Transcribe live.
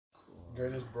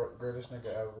Greatest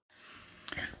nigga ever.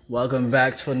 Welcome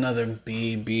back to another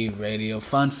BB Radio.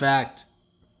 Fun fact: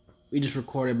 we just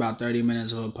recorded about 30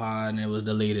 minutes of a pod and it was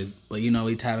deleted. But you know,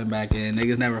 we tapping back in.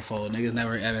 Niggas never fold. Niggas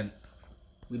never even.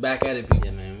 We back at it, people.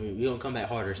 Yeah, man. We gonna come back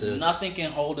harder. So nothing can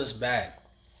hold us back.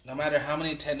 No matter how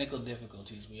many technical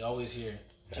difficulties, we always here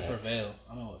to prevail.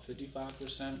 I don't know what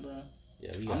 55%, bro.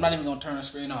 Yeah, I'm not even gonna turn the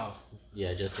screen off.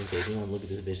 Yeah, just in case. We want to look at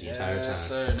this bitch the entire time. Yes,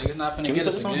 sir. Niggas not finna get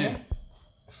us again.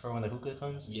 For when the hookah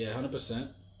comes? Yeah, 100%. Right.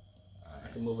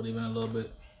 I can move it even a little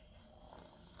bit.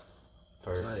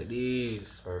 Perfect. Just like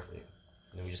these. Perfect.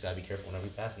 And then we just gotta be careful whenever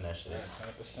we passing that shit. Yeah,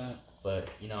 100%. But,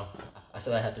 you know, I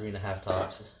said I had 3.5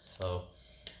 tops. So,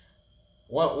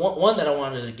 one that I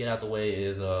wanted to get out the way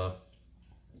is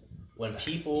when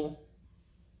people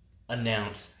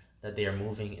announce that they are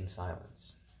moving in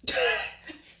silence.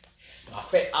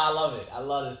 I love it. I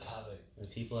love this topic. When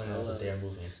people announce that they are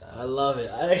moving in silence. I love it.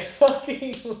 I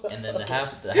fucking love it. And then the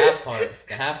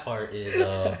half part is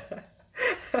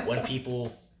when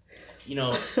people, you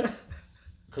know,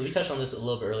 because we touched on this a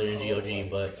little bit earlier in G.O.G,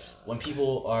 but when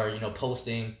people are, you know,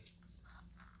 posting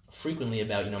frequently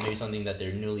about, you know, maybe something that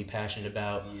they're newly passionate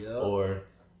about, or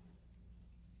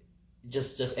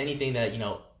just anything that, you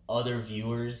know, other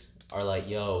viewers are like,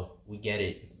 yo, we get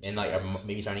it, and like are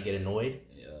maybe starting to get annoyed.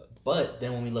 But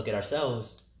then when we look at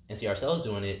ourselves and see ourselves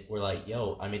doing it, we're like,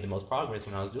 yo, I made the most progress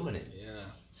when I was doing it. Yeah.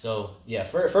 So, yeah,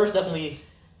 first definitely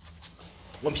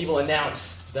when people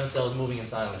announce themselves moving in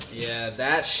silence. Yeah,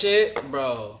 that shit,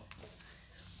 bro.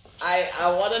 I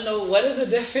want to know, what is the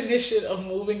definition of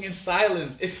moving in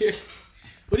silence?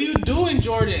 What are you doing,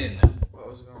 Jordan? Well, I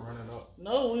was gonna run it up.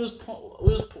 No, we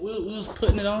was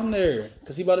putting it on there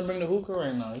because he about to bring the hookah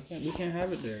right now. We can't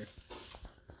have it there.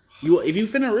 If you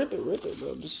finna rip it, bro.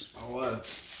 Just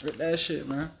rip that shit,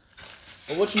 man.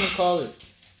 But what you gonna call it?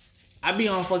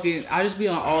 I just be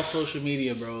on all social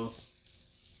media, bro.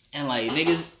 And like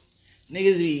niggas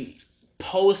be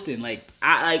posting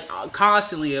I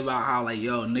constantly about how like,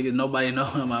 yo, niggas, nobody know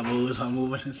my moves. I'm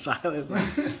moving in silence.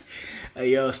 Like,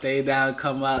 yo, stay down,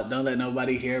 come up, don't let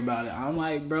nobody hear about it. I'm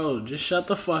like, bro, just shut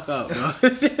the fuck up, bro.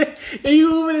 If you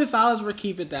moving in silence, bro,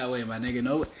 keep it that way, my nigga.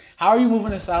 No, how are you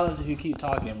moving in silence if you keep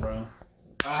talking, bro?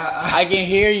 I can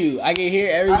hear you. I can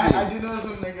hear everything. I do know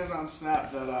some niggas on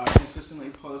Snap that consistently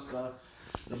post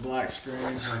the black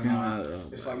screens.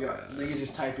 It's like niggas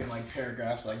just typing like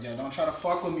paragraphs like, yo, don't try to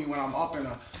fuck with me when I'm up in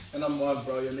a mug,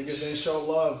 bro. Your niggas didn't show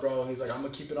love, bro. He's like, I'm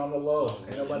gonna keep it on the low.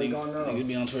 Ain't nobody gonna know. Niggas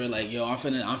be on Twitter like, yo, I'm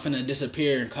finna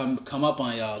disappear and come up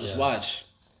on y'all. Just watch.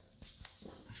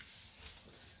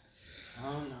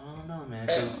 I don't know, man.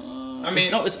 I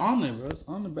mean, it's on there, bro. It's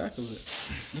on the back of it.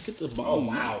 Look at the bone. Oh,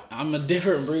 wow. I'm a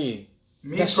different breed.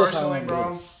 Me personally,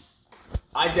 bro,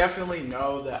 I definitely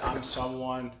know that I'm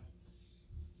someone.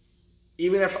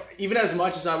 Even as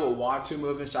much as I would want to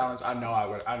move in silence, I know I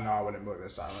wouldn't move in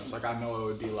silence. Like, I know it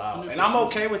would be loud, 100%. And I'm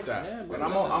okay with that. Yeah, bro, and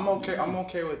I'm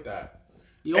okay with that.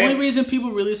 The only reason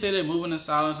people really say they're moving in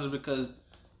silence is because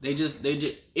they just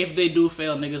if they do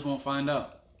fail, niggas won't find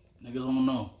out. Niggas won't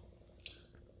know.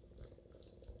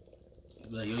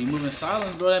 Like, yo, you move in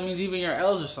silence, bro. That means even your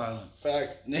L's are silent.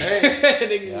 Fact.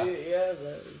 Hey. Yeah,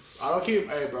 bro. I don't keep.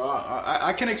 Hey, bro.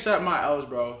 I can accept my L's,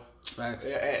 bro. Facts.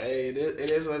 Hey, it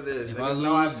is what it is. If I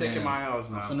know I'm taking my L's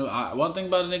now. One thing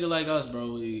about a nigga like us,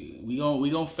 bro, we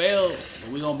gonna fail,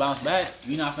 but we gonna bounce back.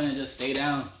 You not finna just stay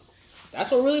down. That's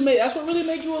what really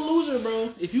make you a loser,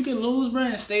 bro. If you can lose, bro,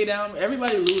 and stay down,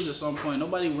 everybody loses at some point.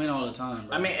 Nobody win all the time,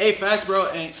 bro. I mean, hey, facts, bro.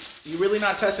 And you really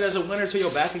not tested as a winner till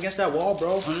you're back against that wall,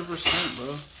 bro. 100%,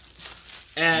 bro.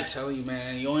 And I tell you,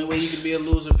 man, the only way you can be a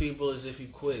loser, people, is if you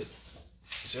quit.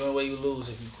 It's the only way you lose.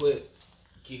 If you quit,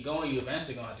 keep going, you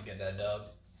eventually gonna have to get that dub.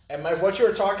 And like what you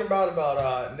were talking about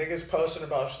niggas posting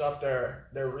about stuff they're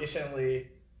recently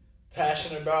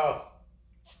passionate about.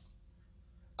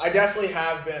 I definitely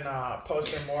have been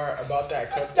posting more about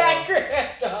that crypto. That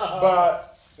crypto.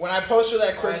 But when I posted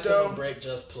that crypto, break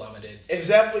just plummeted. It's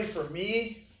definitely for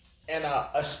me and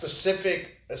a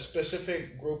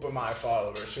specific group of my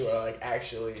followers who are like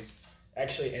actually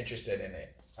interested in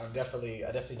it. I definitely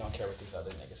don't care what these other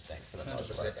niggas think for the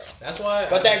most part. That's why.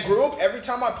 But that group, every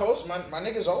time I post, my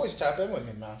niggas always tap in with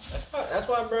me, man. That's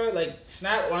why, bro. Like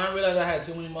Snap, when I realized I had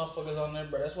too many motherfuckers on there,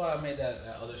 bro. That's why I made that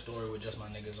other story with just my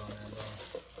niggas on there, bro.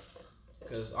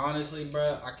 Cause honestly,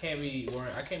 bro, I can't be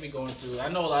going through. I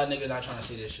know a lot of niggas not trying to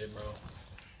see this shit, bro.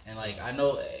 And like, I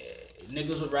know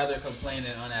niggas would rather complain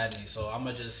than unadd me, so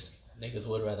I'ma just. Niggas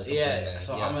would rather complain. Yeah,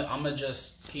 so yeah. I'ma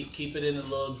just keep it in the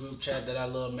little group chat that I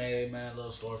made, man,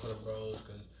 little story for the bros.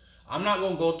 Cause I'm not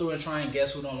gonna go through and try and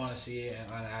guess who don't want to see it and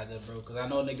unadd it, bro. Cause I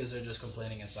know niggas are just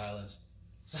complaining in silence.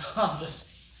 So I'm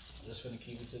Just finna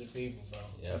keep it to the people, bro.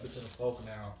 Yeah. Keep it to the folk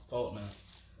now.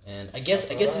 And I guess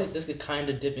this could kind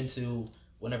of dip into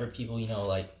whenever people,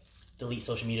 like, delete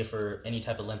social media for any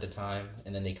type of length of time,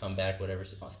 and then they come back, whatever,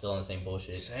 still on the same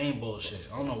bullshit. Same bullshit.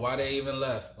 I don't know why they even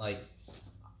left. Like,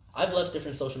 I've left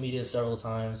different social media several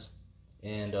times,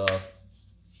 and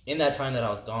in that time that I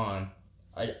was gone,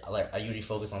 I usually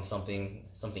focus on something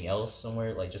else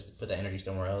somewhere, like just put that energy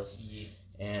somewhere else. Yeah.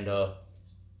 And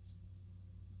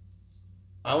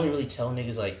I only really tell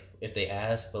niggas like if they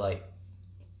ask, but like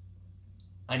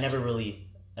I never really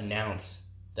announce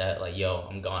that like, yo,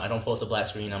 I'm gone. I don't post a black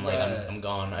screen. I'm like, I'm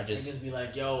gone. I just niggas be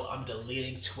like, yo, I'm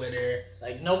deleting Twitter.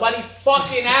 Like nobody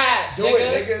fucking asked. Do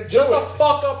it, nigga. Shut the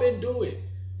fuck up and do it.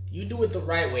 You do it the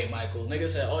right way, Michael. Nigga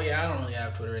said, oh yeah, I don't really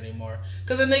have Twitter anymore.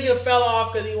 Because a nigga fell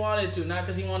off because he wanted to, not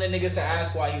because he wanted niggas to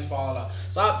ask why he's falling off.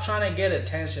 Stop trying to get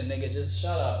attention, nigga. Just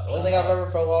shut up. The only thing I've ever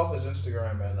fell off is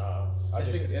Instagram, and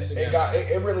Instagram.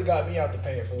 It really got me out the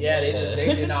pain for the most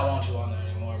they did not want you on there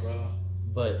anymore, bro.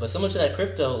 But similar to that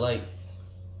crypto, like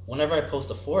whenever I post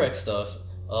the Forex stuff,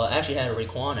 I actually had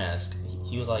Raekwon ask.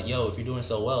 He was like, yo, if you're doing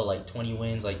so well, like 20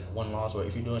 wins, like 1 loss, or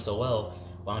if you're doing so well,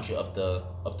 why don't you up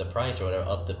the price or whatever,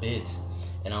 up the bids?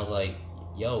 And I was like,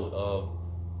 yo,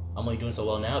 I'm only doing so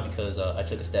well now because I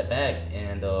took a step back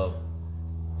and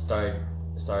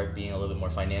started being a little bit more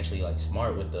financially like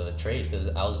smart with the trades, because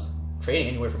I was trading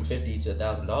anywhere from $50 to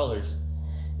 $1,000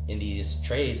 in these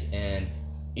trades, and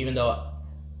even though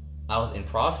I was in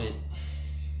profit,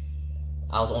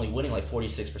 I was only winning like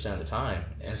 46% of the time,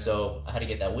 and so I had to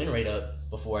get that win rate up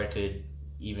before I could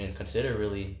even consider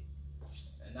really.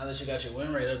 Now that you got your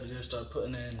win rate up, you just start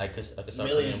putting in. I could start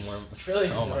millions, putting in more.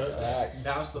 trillions, oh bro. Just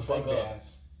bounce the fuck up.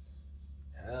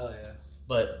 Hell yeah.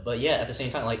 But yeah, at the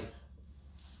same time, like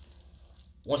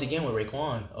once again with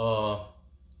Raekwon,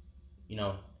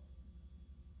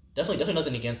 definitely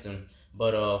nothing against him,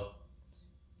 but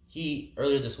he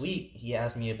earlier this week he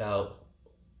asked me about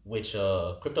which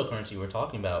cryptocurrency we're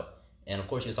talking about, and of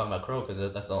course he was talking about Crow because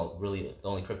that's the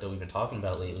only crypto we've been talking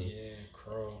about lately. Yeah,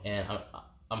 Crow. And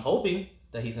I'm hoping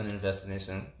that he's gonna invest in it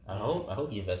soon. I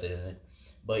hope he invested in it.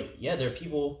 But yeah, there are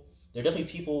definitely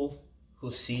people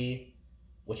who see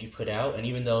what you put out, and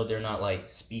even though they're not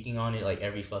like speaking on it like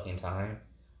every fucking time,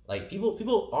 like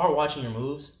people are watching your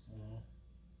moves,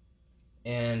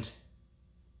 and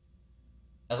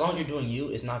as long as you're doing you,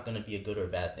 it's not gonna be a good or a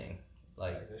bad thing.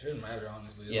 Like it shouldn't matter,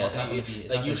 honestly. Yeah, it's not gonna be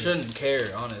like you shouldn't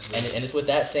care, honestly. And it's with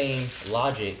that same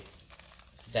logic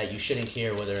that you shouldn't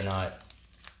care whether or not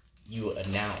you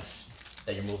announce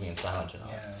that you're moving in silence or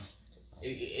not. Yeah.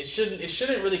 It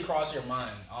shouldn't really cross your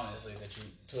mind, honestly,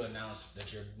 to announce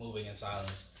that you're moving in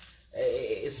silence.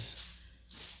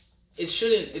 It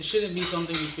shouldn't be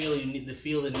something you feel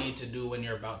the need to do when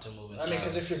you're about to move in silence. I mean,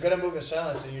 because if you're gonna move in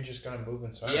silence, then you're just gonna move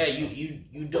in silence. Yeah,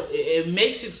 you don't. It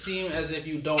makes it seem as if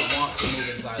you don't want to move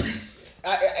in silence.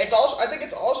 I think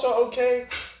it's also okay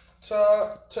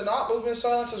to not move in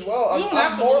silence as well.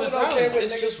 I'm more than okay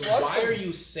with niggas flexing. Why are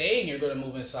you saying you're gonna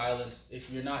move in silence if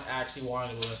you're not actually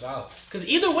wanting to move in silence? Because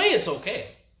either way, it's okay.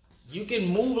 You can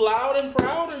move loud and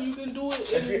proud, or you can do it.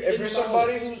 If you're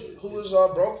somebody who was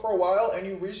broke for a while and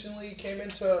you recently came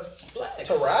into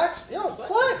racks,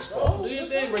 flex, bro. Do your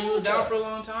thing, bro. You was down for a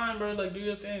long time, bro. Like, do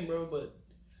your thing, bro. But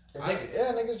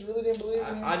niggas really didn't believe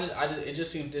in you. It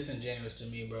just seems disingenuous to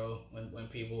me, bro. When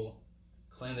people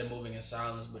claim they're moving in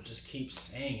silence, but just keep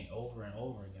saying it over and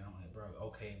over again. I'm like, bro,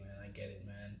 okay, man, I get it,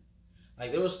 man.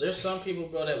 Like there's some people,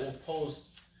 bro, that will post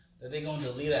that they gonna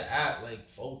delete an app like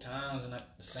 4 times in the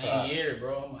same year,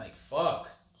 bro. I'm like, fuck.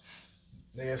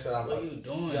 Nigga said, what are you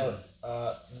doing? Yo,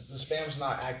 the spam's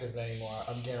not active anymore.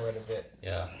 I'm getting rid of it.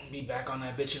 Yeah. Be back on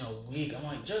that bitch in a week. I'm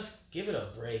like, just give it a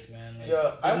break, man. Like,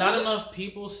 yeah. Not enough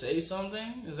people say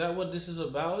something. Is that what this is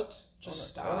about? Just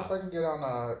stop. I wonder if I can get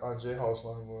on J-House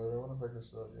line more. I wonder if I can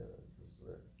still get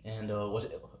it. And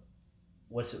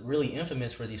what's really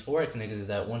infamous for these Forex niggas is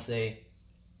that once they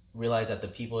realize that the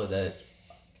people that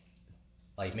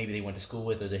like maybe they went to school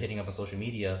with or they're hitting up on social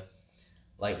media,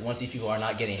 like once these people are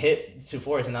not getting hit to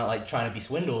Forex and not like trying to be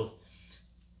swindled,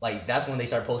 like that's when they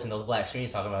start posting those black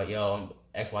screens talking about, yo,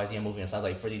 I'm XYZ, I'm moving. It sounds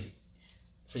like for these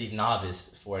novice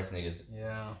Forex niggas,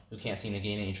 who can't seem to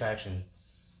gain any traction.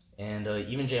 And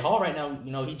even J Hall right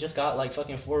now, he just got like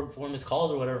fucking four missed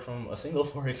calls or whatever from a single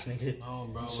Forex nigga. Oh,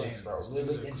 bro, insane, bro.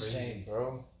 Literally insane,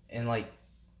 bro. And like,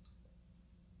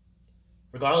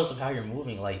 regardless of how you're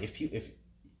moving, like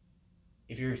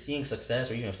if you're seeing success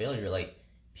or even failure, like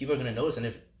people are gonna notice, and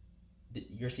if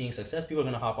you're seeing success, people are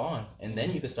gonna hop on, and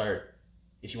then you can start,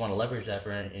 if you want to leverage that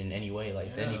for in any way,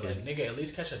 like then you could. Nigga, at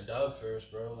least catch a dub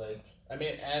first, bro. Like, I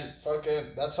mean, and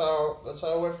fucking that's how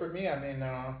it went for me. I mean,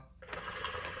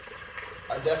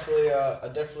 I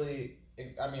definitely.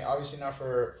 I mean, obviously not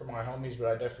for my homies, but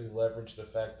I definitely leveraged the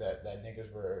fact that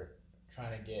niggas were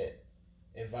trying to get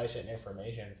advice and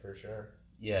information for sure.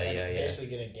 Yeah. Basically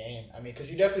getting game. I mean,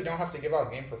 because you definitely don't have to give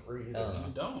out game for free either.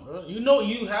 You don't, bro. You know,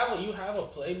 you have a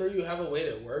play, bro. You have a way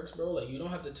that works, bro. Like, you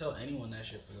don't have to tell anyone that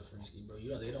shit for the free ski, bro.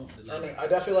 They don't. I mean, I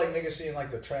definitely like niggas seeing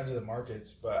like the trends of the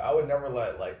markets, but I would never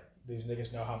let like these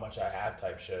niggas know how much I have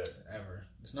type shit. Ever.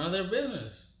 It's none of their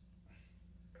business.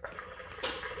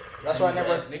 That's why I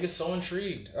never. Niggas so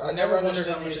intrigued. I never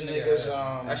understood these niggas.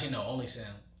 Actually, no, only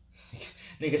Sam.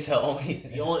 Niggas tell only.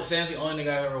 Sam's the only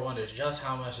nigga I've ever wondered just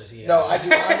how much does he have. No, I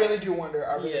do. I really do wonder.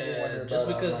 I really do wonder. Just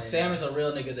because Sam is a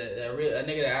real nigga a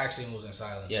nigga that actually moves in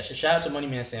silence. Yeah, shout out to Money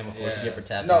Man Sam, of course, to get for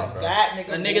tapping. No, in, bro. that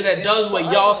nigga. A nigga that does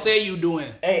what y'all say you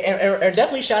doing. Hey, and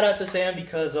definitely shout out to Sam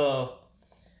because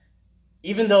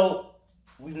even though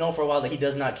we've known for a while that he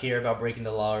does not care about breaking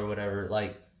the law or whatever,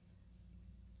 like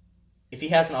if he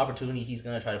has an opportunity, he's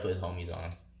gonna try to put his homies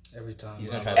on. Every time. He's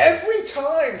gonna try every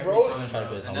time, bro.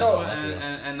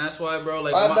 And that's why, bro.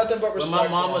 Like, I have nothing but respect. When my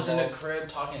mom was in the crib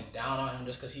talking down on him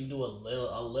just because he do a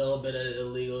little bit of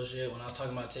illegal shit. When I was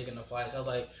talking about taking the flights, I was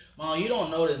like, Mom, you don't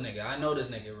know this nigga. I know this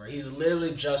nigga, bro. He's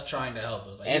literally just trying to help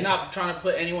us. Like, he's not trying to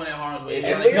put anyone in harm's way.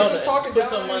 And Lears was talking down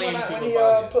some money when he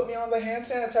put me on the hand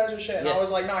sanitizer shit, and I was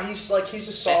like, nah, he's a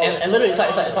solid. And literally,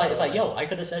 it's like, yo, I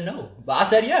could have said no, but I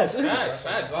said yes.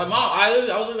 Facts. Like, Mom, I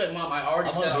was like, Mom, I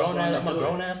already said I was going to do it. I'm a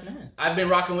grown ass man. I've been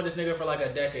rocking with this nigga for like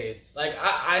a decade. Like,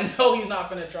 I know he's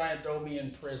not finna try and throw me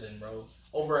in prison, bro.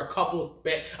 Over a couple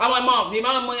bands. I'm like, Mom, the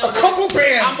amount of money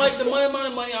I'm like, the amount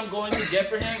of money I'm going to get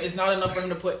for him is not enough for him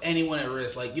to put anyone at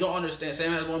risk. Like, you don't understand.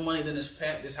 Sam has more money than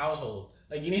this household.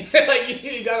 Like, you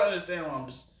gotta understand, Mom.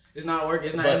 It's not working.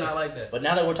 It's not like that. But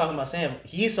now that we're talking about Sam,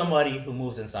 he's somebody who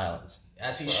moves in silence.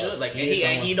 As he should. Like,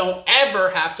 and he don't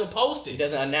ever have to post it. He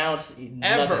doesn't announce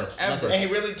ever. Nothing. And he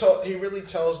really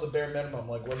tells the bare minimum,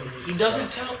 like what he needs. He doesn't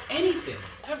tell anything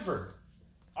ever.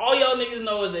 All y'all niggas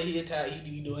know is that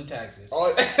he doing taxes.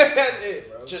 That's it,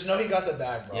 bro. Just know he got the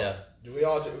bag, bro. Yeah. We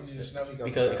all do. We just know he got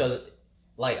the bag. Because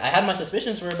like I had my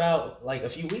suspicions for about like a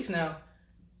few weeks now.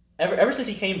 Ever since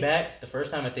he came back the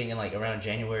first time, I think in like around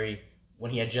January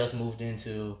when he had just moved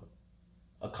into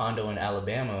a condo in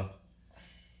Alabama.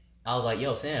 I was like,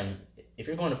 yo, Sam, if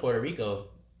you're going to Puerto Rico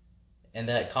and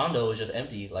that condo is just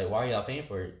empty, like, why are y'all paying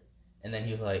for it? And then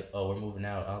he was like, oh, we're moving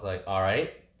out. I was like, all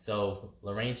right. So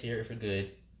Lorraine's here for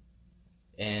good.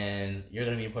 And you're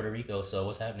going to be in Puerto Rico. So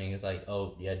what's happening? It's like,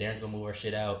 oh, yeah, Darren's going to move our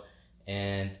shit out.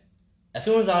 And as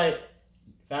soon as I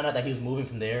found out that he was moving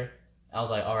from there, I was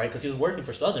like, all right, because he was working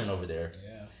for Southern over there.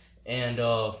 Yeah. And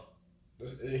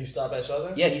did he stop at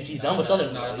Southern? Yeah, he's done with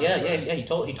Southern. Yeah. He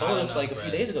told us like a few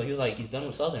days ago. He was like, he's done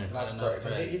with Southern.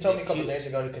 He told me a couple days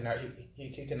ago he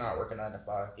cannot work a 9 to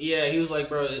 5. Yeah, he was like,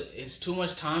 bro, it's too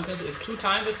much time. It's too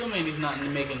time consuming. He's not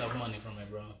making enough money from it,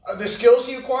 bro. The skills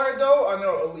he acquired though, I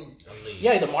know elite.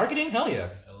 Yeah, the marketing, hell yeah.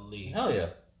 Elite. Hell yeah.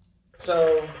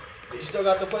 So, he still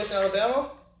got the place in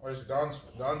Alabama, or is it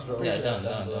Don'sville? Yeah, done.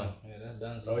 Yeah, that's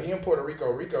done. So he in Puerto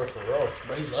Rico for real.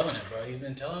 Bro, he's loving it, bro. He's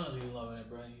been telling us he's loving it,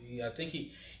 bro. I think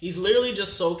he's literally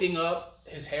just soaking up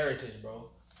his heritage, bro.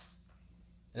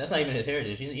 And that's not even his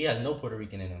heritage. He has no Puerto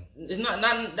Rican in him. It's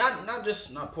not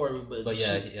just Puerto Rico, but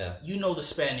yeah. You know the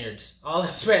Spaniards, all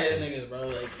the Spanish niggas, bro.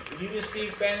 Like, if you can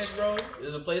speak Spanish, bro,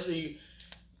 there's a place where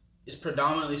it's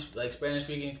predominantly like Spanish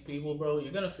speaking people, bro.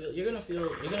 You're gonna feel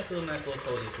a nice little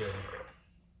cozy feeling.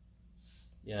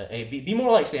 Yeah, hey, be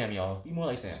more like Sam, y'all. Be more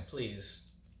like Sam. Please.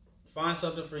 Find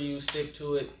something for you, stick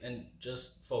to it, and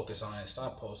just focus on it.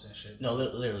 Stop posting shit. No,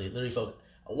 literally focus.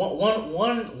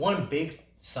 One big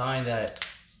sign that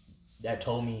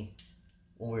told me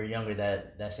when we were younger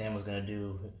that Sam was gonna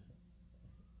do,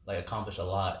 like, accomplish a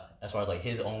lot as far as like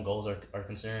his own goals are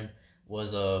concerned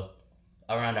was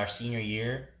around our senior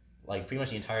year, like pretty much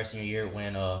the entire senior year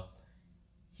when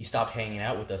he stopped hanging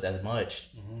out with us as much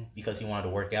because he wanted to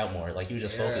work out more. Like, he was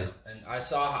just focused. And I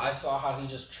saw how he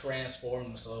just transformed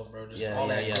himself, bro. Just all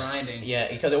that grinding.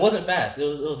 Yeah, because it wasn't fast. It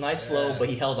was nice, slow, but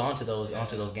he held on to those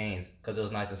gains because it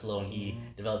was nice and slow, and he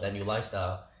developed that new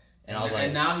lifestyle. And I was like,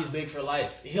 and now he's big for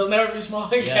life. He'll never be small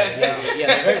again.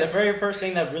 Yeah. The very first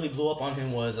thing that really blew up on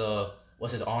him was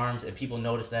his arms, and people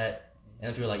noticed that. And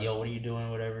then people were like, yo, what are you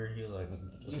doing, whatever. He was like,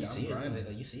 you see it.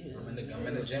 Like, you see it. I'm in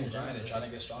the gym grinding, trying to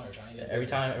get stronger, every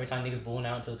time niggas bulling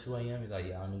out until 2 a.m., he's like,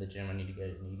 yeah, I'm in the gym, I need to get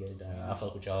it done. I'll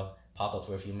fuck with y'all, pop up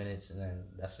for a few minutes, and then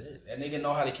that's it. That nigga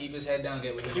know how to keep his head down,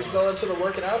 get what he's still into the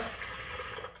working out?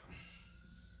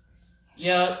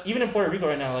 Yeah, even in Puerto Rico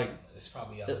right now, like it's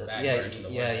probably on the back yeah, burner to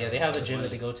the yeah. They have a gym that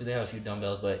they go to. They have a few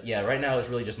dumbbells, but yeah, right now it's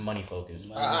really just money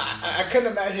focused. I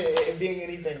couldn't imagine it being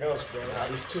anything else, bro.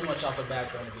 He's too much off the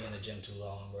back burner to be in the gym too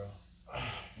long, bro.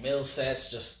 Meal sets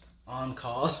just on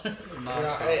call. Sam's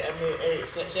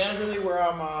really where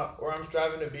I'm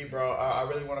striving to be, bro. I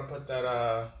really want to put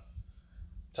that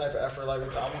type of effort. Like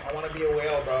I want to be a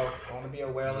whale, bro. I want to be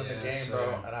a whale in the game,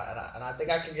 bro. And I think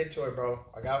I can get to it, bro.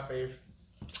 I got faith.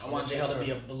 I want J.O.G to be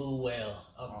a blue whale,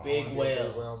 a big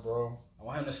whale, bro. I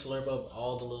want him to slurp up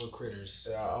all the little critters.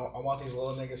 Yeah, I want these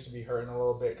little niggas to be hurting a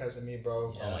little bit because of me,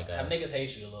 bro. Yeah. Oh my god. Have niggas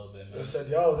hate you a little bit, man. They said,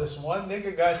 yo, this one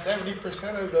nigga got 70%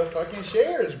 of the fucking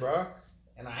shares, bro.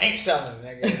 And I ain't selling,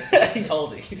 nigga. He's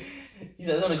holding. He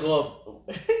said it's gonna go up.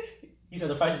 He said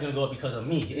the price is gonna go up because of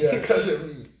me. Yeah, because of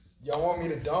me. Y'all want me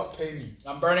to dump? Pay me.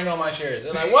 I'm burning all my shares.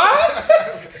 They're like,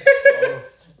 what?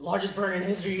 Largest burn in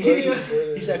history.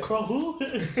 He said, Crow who?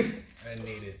 I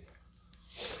need it.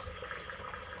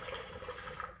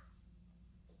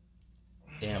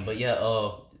 Damn, but yeah,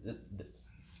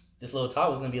 this little talk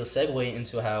was gonna be a segue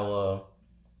into how,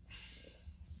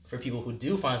 for people who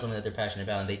do find something that they're passionate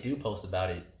about and they do post about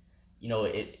it, you know,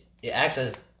 it acts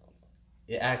as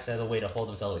a way to hold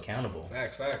themselves accountable.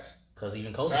 Facts. Because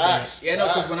even Coach yeah, no,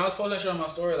 because when I was posting that shit on my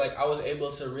story, like I was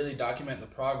able to really document the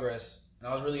progress, and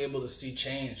I was really able to see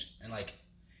change, and like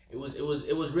it was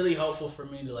really helpful for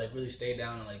me to like really stay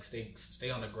down and like stay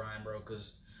on the grind, bro.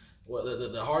 Because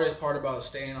the hardest part about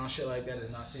staying on shit like that is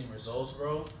not seeing results,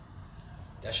 bro.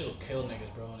 That shit'll kill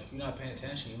niggas, bro. And if you're not paying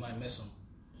attention, you might miss them.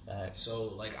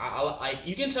 So like I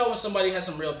you can tell when somebody has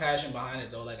some real passion behind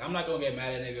it though. Like I'm not gonna get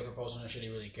mad at a nigga for posting the shit he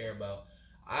really care about.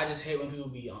 I just hate when people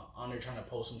be on there trying to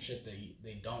post some shit that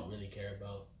they don't really care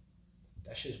about.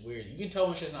 That shit's weird. You can tell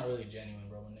when shit's not really genuine,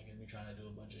 bro. When niggas be trying to do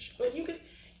a bunch of shit, but you can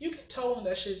tell when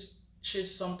that shit's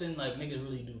something like niggas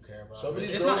really do care about. So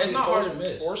it's not hard to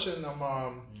miss. Forcing them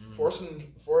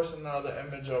forcing the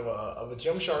image of a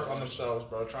gym shark on themselves,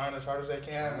 bro. Trying as hard as they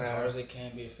can, man. As hard as they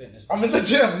can be a fitness. I'm in the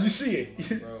gym. You see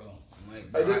it, bro.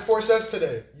 I did 4 sets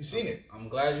today. You seen it? I'm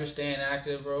glad you're staying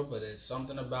active, bro. But it's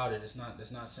something about it. It's not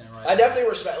sitting right. I definitely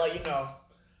respect, like, you know.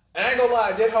 And I ain't gonna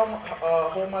lie, I did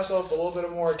hold myself a little bit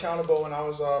more accountable when I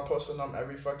was posting them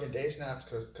every fucking day snaps,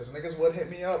 cause niggas would hit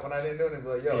me up when I didn't do anything. Be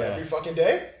like, yo, every fucking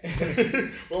day?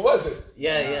 What was it?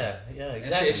 Yeah,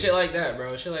 exactly. And shit like that,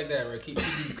 bro. Shit like that, bro. Keep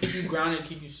you grounded,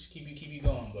 keep you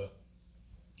going, but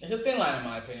it's a thin line in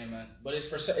my opinion, man. But it's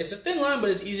a thin line, but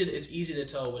it's easy to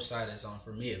tell which side it's on,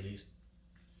 for me at least.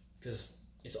 Cause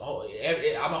it's all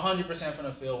I'm 100% from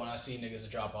the field when I see niggas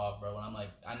drop off, bro. When I'm like,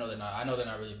 I know they're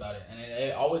not really about it, and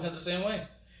it always ends the same way.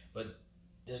 But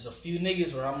there's a few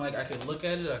niggas where I'm like, I could look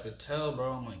at it, I could tell,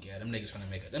 bro. I'm like, yeah, them niggas finna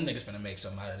make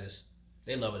something out of this.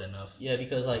 They love it enough. Yeah,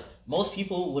 because like most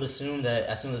people would assume that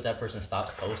as soon as that person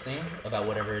stops posting about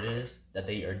whatever it is, that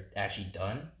they are actually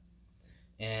done,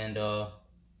 and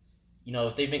you know,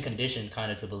 if they've been conditioned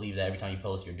kind of to believe that every time you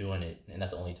post, you're doing it, and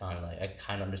that's the only time. Like, I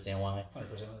kind of understand why. 100%.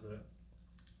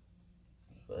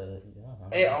 But yeah.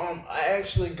 Hey, I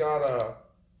actually got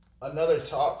another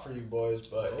talk for you boys,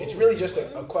 but it's really just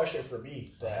a question for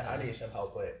me that I need some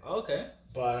help with. Okay.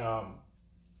 But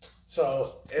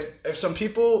so if some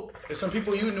people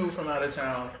you knew from out of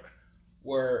town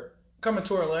were coming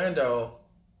to Orlando,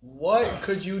 what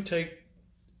could you take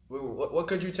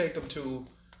them to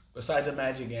besides the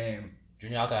Magic game?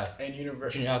 Junior Alki. And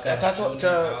University. Junior Alki. That's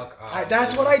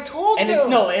what I told them.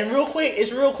 And real quick,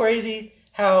 it's real crazy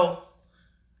how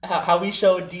we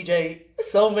showed DJ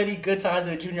so many good times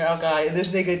with Junior Alki, and this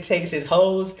nigga takes his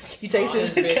hoes, he takes his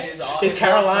bitches, his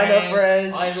Carolina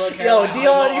friends. Yo,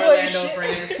 Dion, you ain't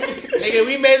shit. Nigga,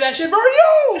 we made that shit for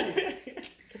you.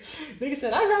 Nigga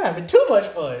said, I'm having too much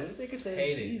fun. Nigga said,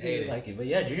 hate it. Like it. But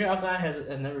yeah, Junior Alki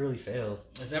has never really failed.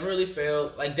 It's never really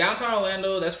failed. Like downtown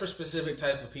Orlando, that's for specific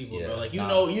type of people, bro. Like you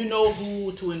know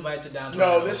who to invite to downtown. No,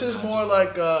 Orlando. this is more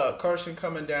like Carson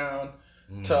coming down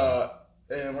to,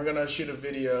 and we're gonna shoot a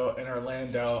video in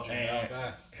Orlando, and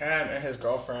him and his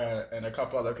girlfriend and a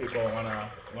couple other people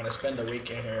wanna spend the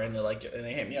weekend here, and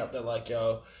they hit me up. They're like,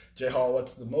 yo, J Hall,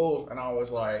 what's the move? And I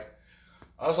was like,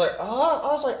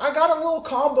 I got a little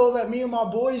combo that me and my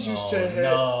boys used to hit.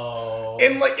 No.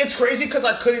 And like, it's crazy because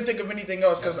I couldn't think of anything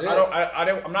else because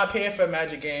I'm not paying for a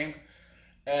Magic game,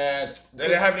 and they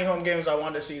didn't have any home games I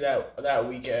wanted to see that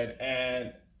weekend,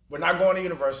 and we're not going to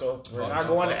Universal. We're not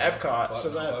going to Epcot. So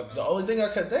the only thing I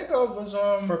could think of was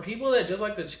for people that just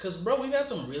like because bro, we've had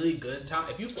some really good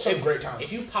time. Some great times.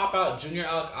 If you pop out Junior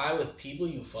Alki with people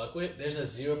you fuck with, there's a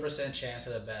 0% chance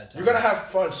at a bad time. You're gonna have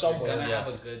fun somewhere. You're gonna have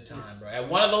a good time, bro. At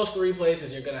one of those 3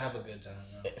 places, you're gonna have a good time,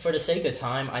 bro. For the sake of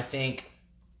time, I think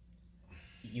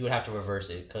you would have to reverse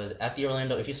it because at the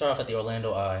Orlando, if you start off at the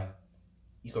Orlando Eye,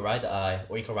 you could ride the Eye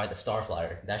or you could ride the Star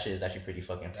Flyer. That shit is actually pretty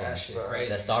fucking fun. That shit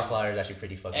crazy. That Star Flyer is actually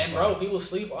pretty fucking fun. And bro, people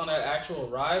sleep on that actual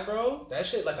ride, bro. That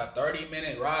shit like a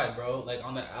 30-minute ride, bro. Like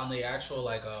on the actual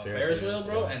like Ferris wheel,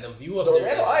 bro. Yeah. And the view of the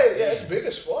Orlando Eye, yeah, it's big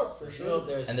as fuck for sure.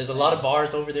 And there's a lot of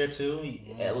bars over there too.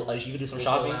 Like you can do some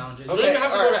shopping. Lounges. Okay, you don't even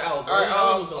have to go to Al. All right,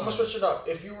 I'm gonna switch it up.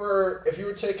 If you were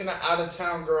taking an out of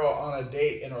town girl on a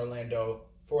date in Orlando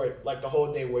for like the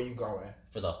whole day, where you going?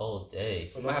 For the whole day.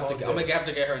 I'm gonna have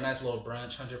to get her a nice little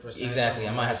brunch, 100%. Exactly.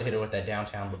 I might have to hit her with that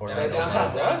downtown brunch. That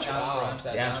downtown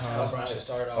brunch to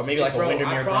start off. Or maybe like a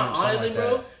Windermere brunch. Honestly, like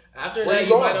bro, after that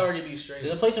you might already be straight.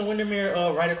 There's a place in Windermere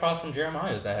right across from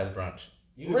Jeremiah's that has brunch.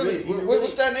 Really?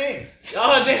 What's that name?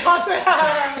 Oh, Jay House.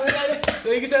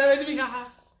 You can say that to me.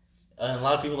 And a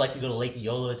lot of people like to go to Lake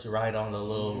Eola to ride on the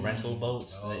little rental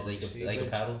boats. They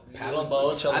can paddle. Paddle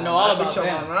boats. I know all about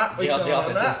them. They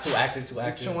also said too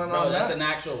active. Bro, that's an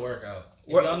actual workout.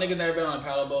 If y'all niggas never been on a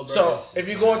paddle boat, bro. So if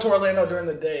you go into Orlando during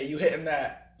the day, you hitting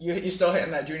that? You still hitting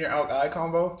that Junior Elk Eye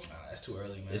combo? That's too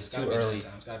early, man. It's too early. It's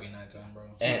gotta be nighttime, bro.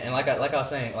 And like I was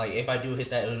saying, like if I do hit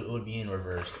that, it would be in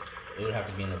reverse. It would have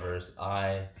to be in reverse.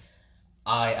 I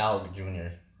Alk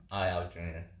Junior. Facts.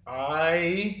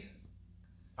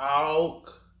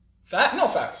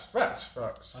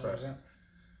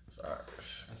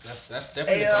 That's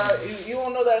definitely. Hey, you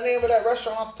don't know that name of that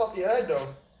restaurant off the top of your head,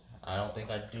 though. I don't think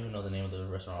I do know the name of the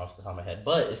restaurant off the top of my head,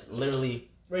 but it's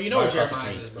literally. Bro, you know where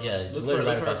Jeremiah's is, bro. Yeah, look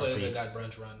for a place that got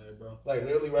brunch around there, bro. Like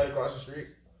literally right across the street.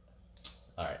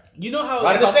 All right. You know how?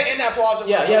 Right in that plaza.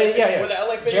 Yeah. Where the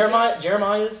LA Fitness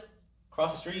Jeremiah's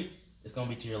across the street. It's gonna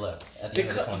be to your left at the end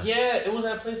of the corner. Yeah, it was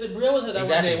that place that Brielle was at that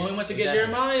one day when we went to get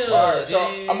Jeremiah. Alright, so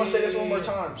I'm gonna say this one more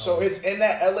time. So it's in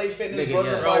that LA Fitness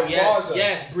BurgerFi Plaza.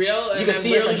 Yes, Brielle and then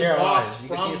Brielle walked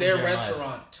from their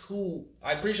restaurant to.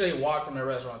 I'm pretty sure they walked from their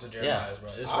restaurant to Jeremiah's, bro.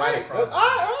 It's right across.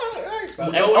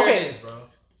 Alright. Know where it is, bro.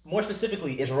 More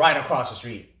specifically, it's right across the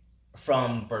street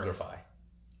from BurgerFi.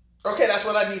 Okay, that's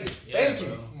what I needed. Yeah, Thank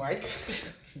you, Mike.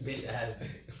 Bitch ass.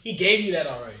 He gave you that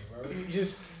already, bro. You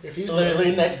just refused.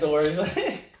 Literally next door.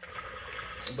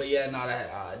 But yeah,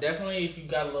 definitely if you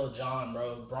got a little John,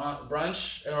 bro.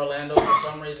 Brunch in Orlando for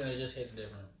some reason it just hits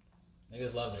different.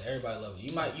 Niggas love it. Everybody love it.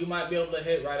 You might be able to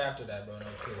hit right after that, bro. No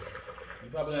kiss. You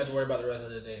probably don't have to worry about the rest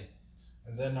of the day.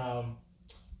 And then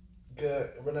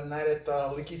with a night at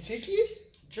Licky Tiki.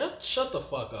 Just shut the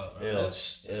fuck up, bro. Ew.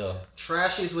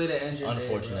 Trashiest way to end your day.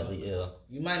 Unfortunately, bro.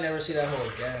 You might never see that hole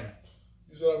again.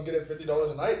 You said I'm getting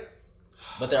 $50 a night.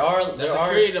 But there are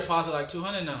security deposit like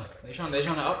 $200 now. They trying to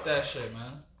up that shit,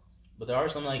 man. But there are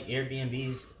some like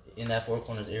Airbnbs in that Four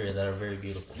Corners area that are very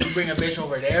beautiful. You bring a bitch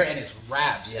over there and it's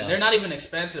wraps, and they're not even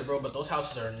expensive, bro. But those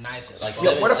houses are nice as fuck.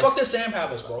 Yo, where the fuck does Sam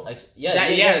have us, bro? That's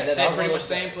pretty much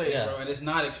same place, bro. And it's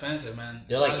not expensive, man.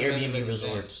 They're like Airbnb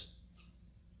resorts.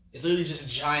 It's literally just a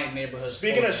giant neighborhood.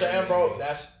 Speaking of Sam, bro,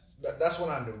 that's when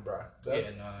I knew, bro.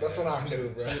 That's when I knew,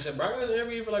 bro. So you said, bro, I got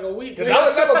Airbnb for like a week. Cause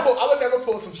I would never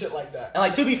pull some shit like that. And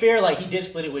like to be fair, like he did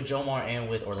split it with Jomar and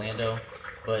with Orlando,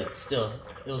 but still,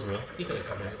 it was real. He could have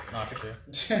covered it. Nah, for sure.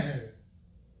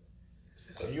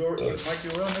 Mike, you a real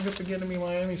nigga for getting me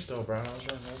Miami still, bro.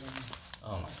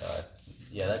 Oh my god.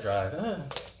 Yeah, that drive.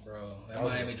 Bro, that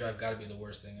Miami drive gotta be the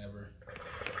worst thing ever.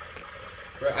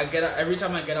 Bro, every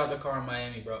time I get out the car in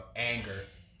Miami, bro, anger.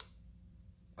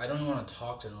 I don't even want to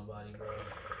talk to nobody, bro.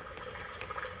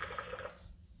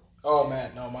 Oh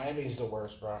man, no, Miami is the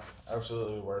worst, bro.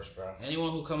 Absolutely the worst, bro.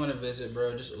 Anyone who coming to visit,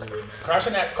 bro, just Uber, man.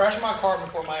 Crashing my car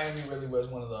before Miami really was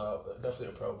one of the definitely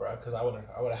a pro, bro. Because I would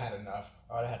have had enough.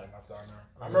 I would have had enough down there.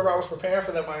 I remember I was preparing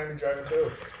for that Miami driving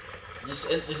too. Is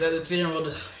that the steering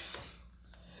wheel?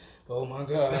 Oh my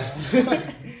god.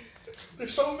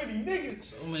 There's so many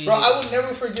niggas. Bro, I will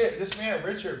never forget this man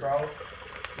Richard, bro.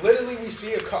 Literally, we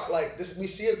see a cop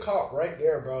right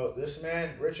there, bro. This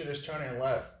man Richard is turning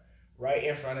left, right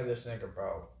in front of this nigga,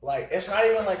 bro. Like it's not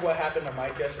even like what happened to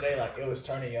Mike yesterday. Like it was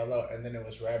turning yellow and then it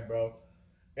was red, bro.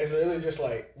 It's literally just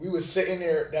like we was sitting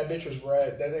there. That bitch was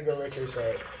red. That nigga Richard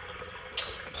said,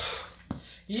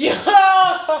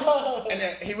 "Yeah," and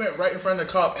then he went right in front of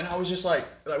the cop, and I was just like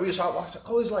we was hotboxing.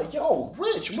 I was like, "Yo,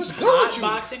 Rich, what's good with you?"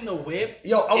 Hotboxing the whip.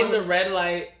 Yo, in the red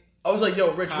light. I was like,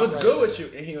 "Yo, Rich, what's good with you?"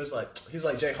 And he's like,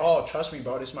 "Jay Hall, trust me,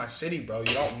 bro. This is my city, bro.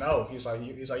 You don't know." He's like,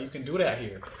 you can do that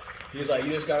here. He's like,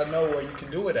 you just gotta know where you can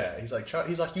do it at. He's like,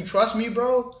 you trust me,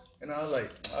 bro. And I was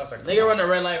like, nigga run the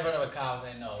red light in front of a cop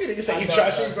saying no. He said, you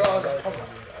trust me, bro. I was like, come on.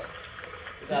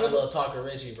 We got a little talk of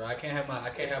Richie, bro. I can't have my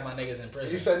niggas in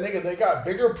prison. He said, nigga, they got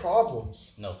bigger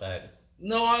problems. No facts.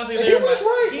 No, honestly, he was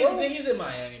right, bro. He's in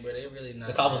Miami, bro. They really not.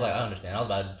 The cop was like, I understand. I was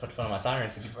about to put on my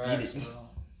sirens to beat it.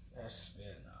 That's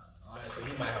Honestly,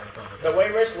 he might have a point. The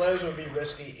way Rich lives would be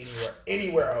risky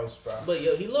anywhere else, bro. But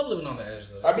yo, he love living on the edge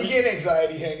though. I be getting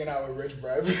anxiety hanging out with Rich,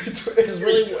 bro. Because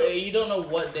really, you don't know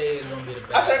what day is gonna be the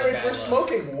best. I said, Rich, we're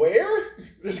smoking where?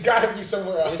 There's gotta be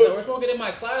somewhere else. We're smoking in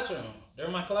my classroom. They're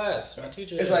in my class. My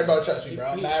teacher. It's like, bro, trust me, bro.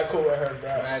 I'm mad cool with her, bro.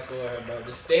 Mad cool with her, bro.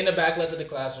 Just stay in the back left of the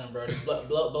classroom, bro. Just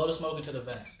blow the smoke into the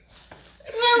vents.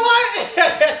 Like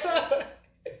what?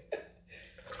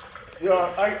 Yo,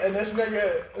 and this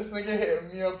nigga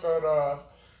hit me up at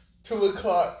 2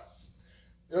 o'clock.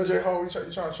 Yo, J-Ho, you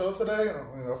trying to chill today?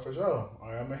 I'm like, for sure. All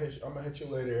right, I'm gonna hit you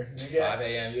later. Nigga. 5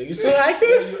 a.m. Yo, you still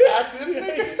active? You active,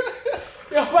 nigga?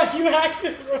 Yo, Mike, you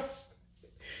active, bro?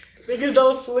 Niggas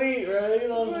don't sleep, bro. You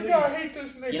don't sleep. I hate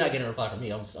this nigga. You're not getting a reply from me.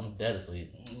 I'm dead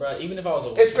asleep. Bro, even if I was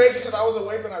awake. It's crazy because I was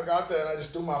awake when I got there and I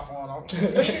just threw my phone on.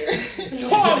 No,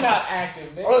 I'm not active,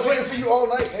 nigga. I was waiting for you all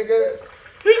night, nigga.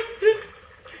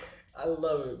 I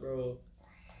love it, bro.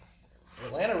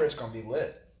 Atlanta Rich gonna be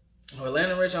lit.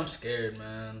 Atlanta Rich, I'm scared,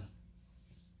 man.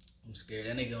 I'm scared.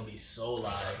 That nigga gonna be so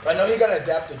live. I know he's gonna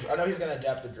adapt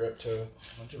the drip too.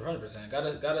 100%.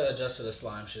 Gotta adjust to the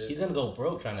slime shit. He's gonna go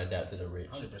broke trying to adapt to the rich.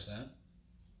 100%.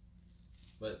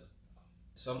 But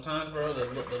sometimes, bro, the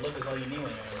look is all you need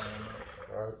when you're in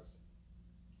Atlanta. Right.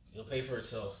 It'll pay for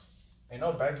itself. Ain't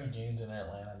no baggy jeans in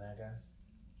Atlanta, nigga.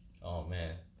 Oh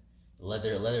man,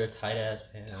 leather tight ass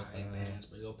pants. Tight pants,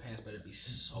 but your pants better be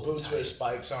so Boots tight. with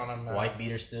spikes on them. Man. White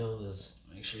beater still is.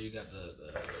 Make sure you got the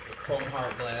chrome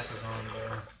heart glasses on,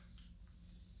 bro.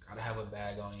 Gotta have a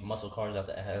bag on you. Muscle cars out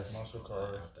the ass. Muscle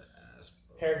cars. Out the ass,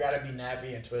 bro. Hair gotta be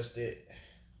nappy and twisted.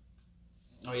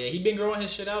 Oh yeah, he been growing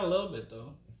his shit out a little bit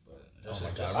though. But Oh my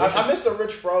God. I missed the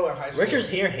Rich Fro in high school. Richard's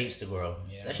hair hates to grow.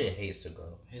 Yeah. That shit hates to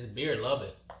grow. His beard love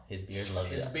it. His beard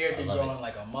loves it. His beard I been love growing it.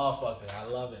 like a motherfucker. I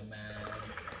love it, man.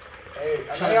 Hey,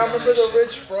 I Trying know y'all to remember get on the that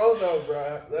Rich shit. Fro though,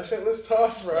 bro. That shit was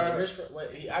tough, bro. I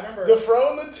remember The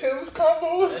Fro and the Tim's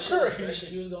combo was that shit, crazy.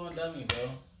 he was going dummy, bro.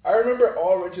 I remember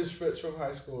all Rich's fits from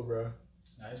high school, bro.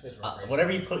 Nah, his fits were crazy.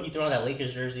 Whatever you throw on that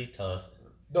Lakers jersey, tough.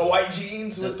 The white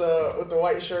jeans with the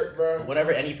white shirt, bro.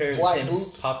 Whatever any pair of Black Timbs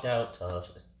boots. popped out, tough.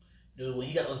 Dude, when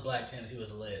he got those black Timbs, he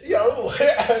was lit. Yo, Those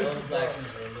black Timbs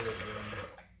were lit, bro.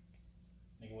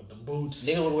 Nigga with the boots.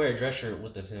 Nigga would wear a dress shirt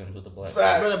with the Timbs with the black.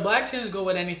 Fact. Bro, the black Timbs go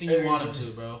with anything you want them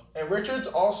to, bro. And Richard's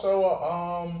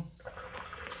also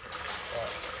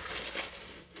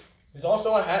he's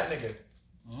also a hat nigga.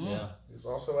 Yeah. He's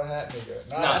also a hat nigga.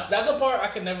 Nah, that's a part I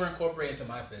could never incorporate into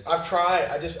my fits. I've tried.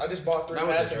 I just bought 3 Not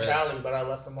with hats the in dress. Cali, but I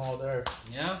left them all there.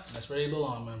 Yeah, that's where you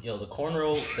belong, man. Yo, the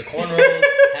cornrow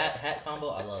hat combo,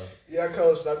 I love. Yeah,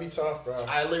 coach, that'd be tough, bro.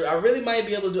 I really might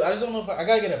be able to do. I just don't know if I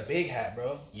gotta get a big hat,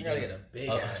 bro. I gotta get a big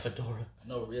hat. Fedora.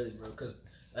 No, really, bro, because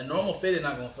a normal fit is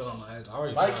not gonna fit on my head. I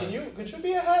already. Mike, tried. could you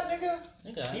be a hat nigga?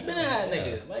 Nigga, He been a hat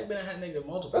nigga. Mike been a hat nigga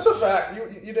multiple. That's a times. fact.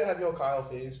 You did have your Kyle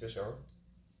Fiends for sure.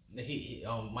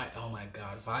 Oh my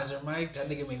god, Visor Mike, that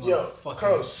nigga made me Yo, fucking.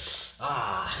 coach.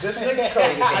 This nigga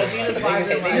coach. Adidas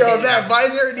Visor Mike. Yo, that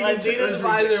visor needed Adidas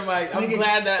Visor Mike. I'm Nigga,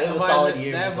 glad that it was a solid visor,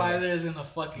 year, that bro. visor is in the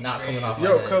fucking Not coming grave. off.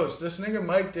 Yo, coach, this nigga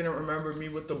Mike didn't remember me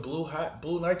with the blue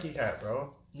Nike hat,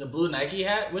 bro. The blue Nike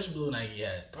hat? Which blue Nike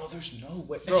hat? Bro, there's no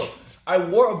way. Bro, I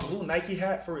wore a blue Nike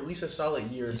hat for at least a solid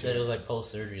year or He two. said it was like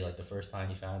post surgery, like the first time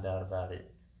he found out about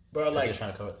it. Bro, Like, he like, was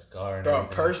trying to cover up the scar. And bro,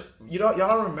 everything. y'all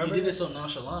don't You remember did it this? so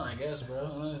nonchalant, I guess, bro.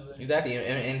 Honestly. Exactly,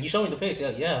 and he showed me the pics.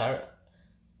 Yeah,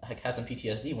 I had some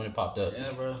PTSD when it popped up.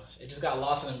 Yeah, bro. It just got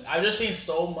lost in him. I've just seen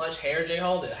so much hair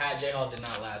J-Hall that hat J-Hall did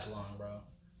not last long, bro.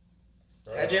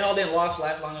 Hat J-Hall didn't last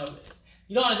long enough.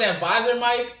 You don't understand, Visor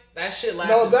Mike, that shit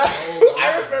lasted No, that so long,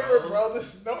 I remember, bro.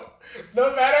 This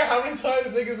no matter how many times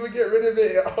niggas would get rid of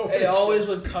it, It always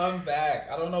would come back.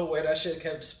 I don't know where that shit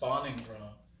kept spawning from.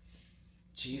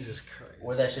 Jesus Christ.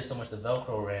 Where that shit so much the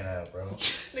Velcro ran out, bro.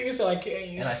 Nigga said I can't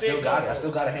use And I still got it. I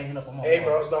still got it hanging up on my Hey,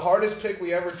 wall. bro, the hardest pick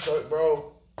we ever took,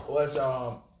 bro, was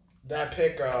that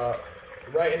pick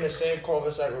right in the same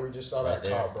cul-de-sac where we just saw that Right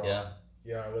there, car, bro. yeah.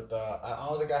 Yeah, with I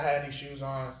don't think I had any shoes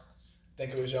on. I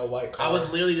think it was your white car. I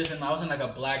was literally I was in like a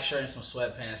black shirt and some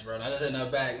sweatpants, bro. And I just in the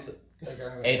back.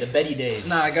 Hey, the Betty days.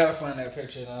 Nah, I gotta find that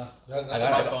picture now. That's I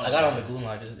my got phone. it on the Goon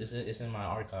Live. It's in my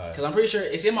archive. Cause I'm pretty sure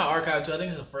it's in my archive too. I think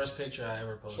it's the first picture I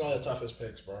ever It's posted. one of the toughest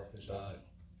picks, bro. For sure. Dog,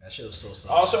 that shit was so I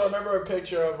solid. also remember a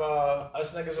picture of us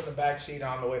niggas in the back seat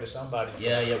on the way to somebody.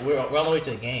 Yeah, we're on the way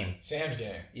to the game. Sam's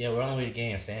game. Yeah, we're on the way to the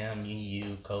game. Sam,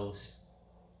 you, Coast.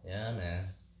 Yeah, man.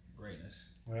 Greatness.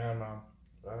 Yeah, man.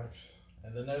 Thanks.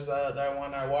 And then there's that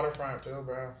one at Waterfront too,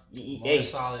 bro. Hey,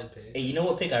 Solid pick. hey, you know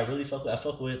what pick I really fuck with? I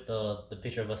fuck with the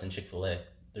picture of us in Chick-fil-A.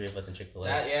 3 of us in Chick-fil-A.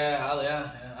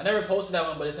 Yeah. I never posted that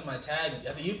one, but it's in my tag.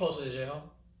 I think you posted it, J-Ho.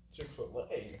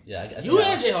 Chick-fil-A. Yeah, you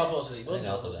and J Hall posted it. I think I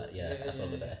also got. Yeah, I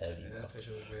fuck with that heavy. Yeah, that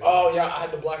picture was great. Oh yeah, I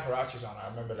had the black Hirachis on. I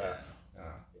remember that.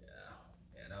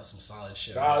 Yeah, that was some solid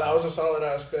shit. Nah, that was a solid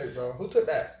ass pick, bro. Who took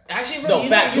that? Actually, bro, No,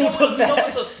 facts. Who took that? You know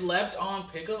what's a slept on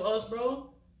pic of us, bro?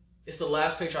 It's the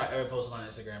last picture I ever posted on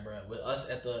Instagram, bro. With us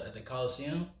at the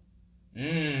Coliseum.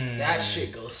 That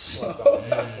shit goes so.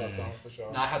 Slept on for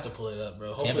sure. Now I have to pull it up,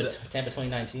 bro. Tampa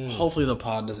 2019. Hopefully the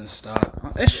pod doesn't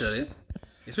stop. It shouldn't.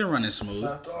 It's been running smooth.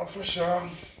 Slept on for sure.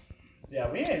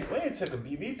 Yeah, we ain't took a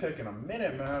BB pick in a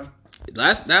minute, man.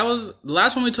 That was the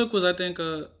last one we took was I think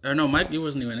or no, Mike, you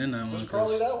wasn't even in that one. It was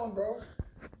probably that one, bro.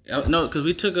 No, because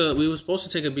we were supposed to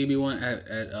take a BB one at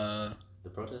the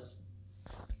protest.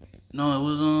 No, it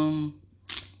was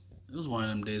one of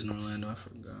them days in Orlando. I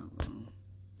forgot, bro.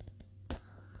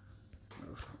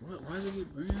 Why does it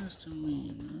keep bringing this to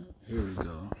me, man? Here we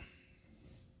go.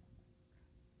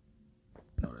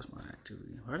 No, that's my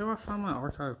activity. Where do I find my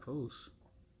archive posts?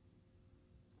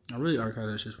 I really archive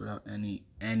that shit without any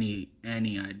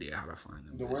idea how to find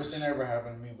them. The worst thing that ever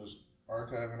happened to me was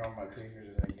archiving all my pictures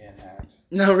and then getting hacked.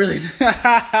 No, really.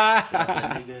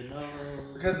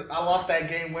 Because I lost that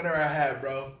game winner I had,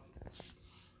 bro.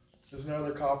 There's no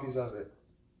other copies of it.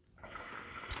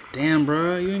 Damn,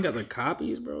 bro, you ain't got the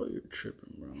copies, bro. You're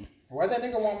tripping, bro. Why that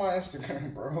nigga want my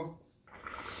Instagram, bro?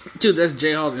 Dude, that's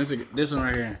J Hall's Instagram. This one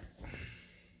right here.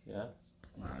 Yeah.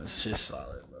 Nah, it's just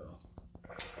solid, bro.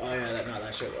 Oh yeah,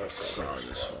 that shit was Solid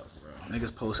as fuck, bro.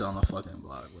 Niggas posted on the fucking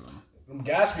blog, bro. Them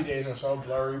Gatsby days are so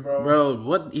blurry, bro. Bro,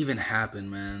 what even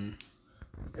happened, man?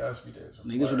 Gatsby days.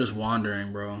 Niggas were just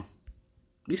wandering, bro.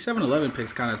 These 7-Eleven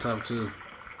picks kind of tough too.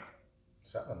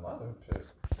 7-Eleven pick.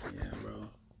 Yeah, bro.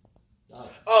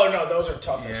 Oh no, those are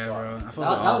tough. Yeah, as fuck. bro. I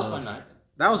felt That was fun night.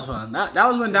 That was fun. That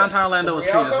was when downtown Orlando was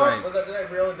treating us right. Was that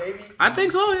Real and Davey? I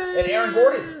think so, yeah. And Aaron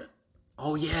Gordon.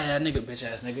 Oh yeah, that nigga, bitch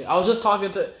ass nigga. I was just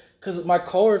talking to, cause my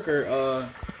coworker,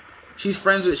 she's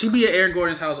friends with. She be at Aaron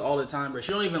Gordon's house all the time, but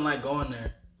she don't even like going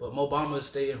there. But Mo Bamba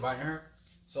stay inviting her,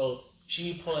 so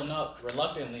she pulling up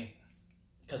reluctantly,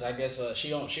 cause I guess she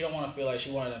don't want to feel like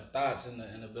she one of them thoughts in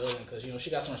the building, cause she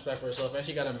got some respect for herself and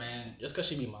she got a man. Just cause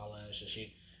she be modeling and shit,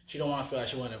 she don't want to feel like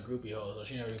she one of them groupie hoes, so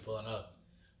she never be pulling up.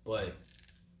 But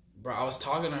bro, I was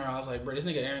talking to her. I was like, bro, this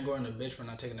nigga Aaron Gordon a bitch for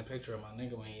not taking a picture of my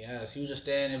nigga when he asked. He was just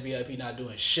standing in VIP not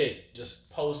doing shit. Just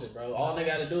posted, bro. All nigga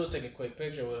had to do is take a quick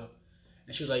picture with him.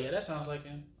 And she was like, yeah, that sounds like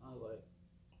him. I was like,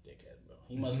 dickhead, bro.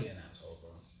 He must be an asshole,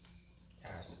 bro.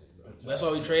 Has to be, bro. That's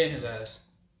why we trading his ass.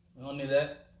 We don't need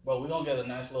that. Bro, we gonna get a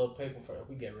nice little pick for if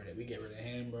we get rid of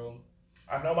him, bro.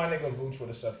 I know my nigga Vooch would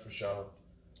have said for sure.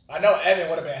 I know Evan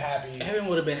would have been happy. Evan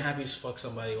would have been happy as fuck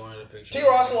somebody wanted a picture.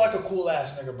 T-Ross is like a cool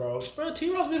ass nigga, bro. Bro,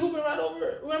 T-Ross been hooping right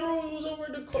over. Remember when we was over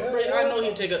at the court? Yeah, I know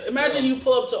he'd take a. Imagine you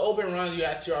pull up to open runs, you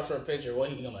ask T-Ross for a picture. What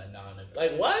he gonna like? Nah, nigga.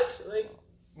 Like what? Like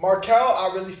Markel,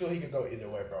 I really feel he could go either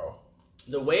way, bro.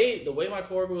 the way my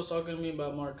coworker was talking to me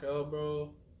about Markel, bro.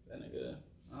 That nigga.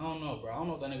 I don't know, bro. I don't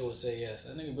know if that nigga would say yes.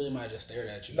 That nigga really might have just stared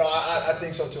at you. No, I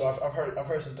think so too. I've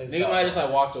heard some things. Nigga might have just like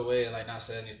walked away and like not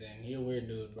said anything. He a weird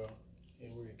dude, bro. He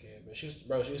a weird kid, but she's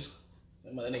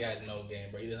that nigga had no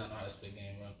game, bro. He doesn't know how to spit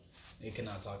game, bro. He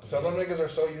cannot talk to me. Some of them niggas are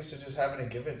so used to just having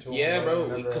it given to them. Yeah, bro.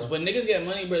 Because when niggas get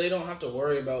money, bro, they don't have to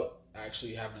worry about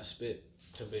actually having to spit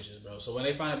to bitches, bro. So when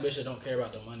they find a bitch that don't care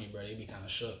about the money, bro, they be kind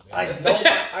of shook. I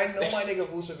know my nigga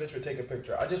Vucevic would take a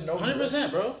picture. I just know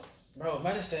 100%, bro. Bro,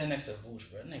 imagine standing next to Vooch,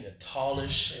 bro. That nigga tall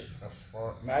as shit.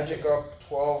 Magic up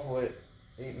 12 with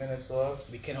 8 minutes left.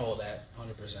 We can hold that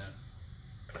 100%.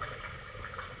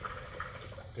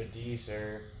 Good D,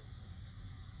 sir.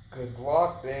 Good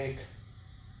block, big.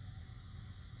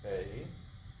 Hey.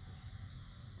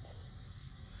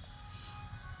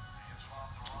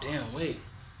 Damn, wait.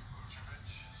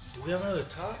 Do we have another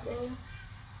top, bro?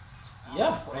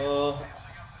 Yeah.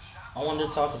 I wanted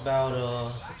to talk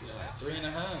about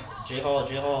 3.5. J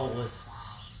Hall was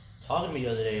talking to me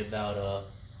the other day about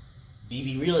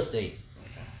BB real estate.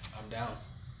 I'm down.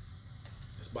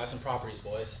 Let's buy some properties,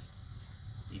 boys.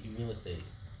 BB real estate.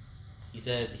 He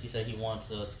said he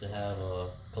wants us to have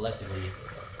collectively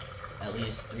at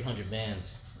least 300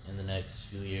 bands in the next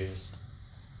few years.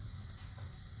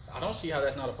 I don't see how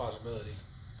that's not a possibility.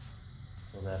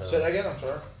 So that say that again, I'm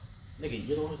sorry. Nigga,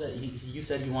 you're the one who said you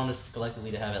said you want us to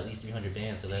collectively to have at least 300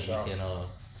 bands so that we can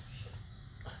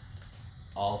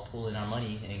all pool in our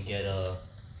money and get an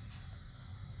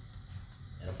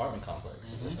apartment complex.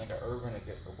 This nigga Urban to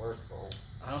get to work, bro.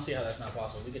 I don't see how that's not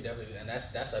possible. We could definitely do that. And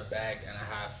that's a bag and a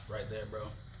half right there, bro.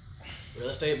 Real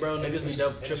estate, bro. Niggas be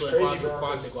triple and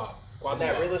quad.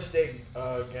 That real estate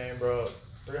game, bro.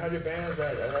 300 bands,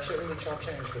 that shit really chop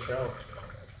change for sure.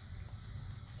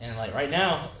 And like right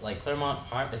now, like Claremont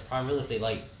is prime real estate.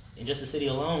 Like in just the city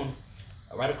alone,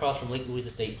 right across from Lake Louisa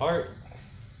State Park,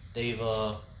 they've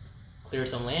cleared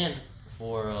some land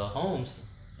for homes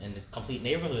and complete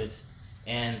neighborhoods.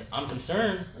 And I'm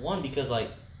concerned, one, because like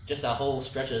just that whole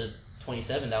stretch of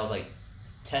 27 that was like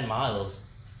 10 miles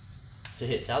to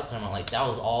hit South Claremont, like that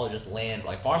was all just land,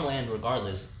 like farmland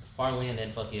regardless, farmland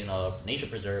and fucking nature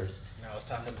preserves. Now it's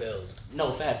time to build.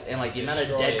 No facts, and like the amount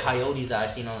of dead coyotes that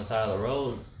I've seen on the side of the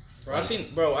road.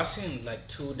 Bro, I seen like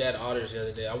 2 dead otters the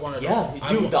other day. I wanted.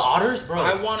 The otters, bro.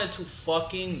 I wanted to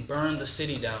fucking burn the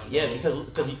city down. Bro. Yeah,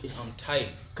 because I'm tight.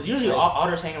 Because usually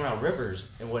otters hang around rivers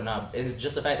and whatnot. And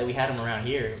just the fact that we had them around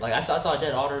here, like I saw a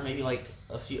dead otter maybe like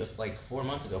 4 or 5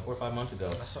 months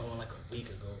ago. I saw one like a week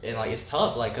ago. And like it's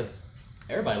tough, like because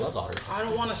everybody loves otters. I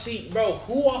don't want to see, bro.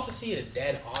 Who wants to see a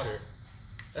dead otter?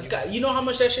 You know how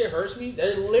much that shit hurts me?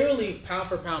 They're literally pound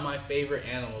for pound my favorite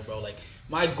animal, bro. Like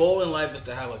my goal in life is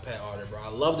to have a pet otter, bro. I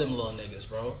love them little niggas,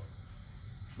 bro.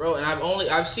 Bro, and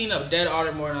I've seen a dead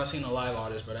otter more than I've seen a live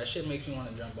otters, but that shit makes me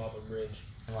want to jump off a bridge.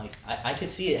 And like I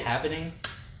could see it happening.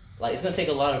 Like it's gonna take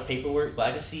a lot of paperwork, but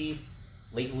I could see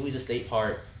Lake Louisa State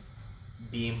Park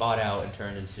being bought out and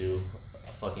turned into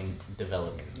a fucking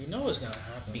development. You know it's gonna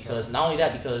happen. Because not only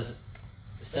that, because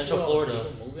Central Florida.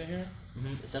 People moving here.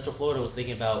 Central Florida was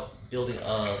thinking about building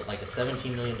like a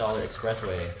 $17 million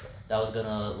expressway that was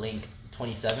gonna link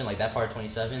 27, like that part of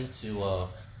 27 to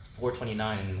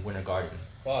 429 in Winter Garden.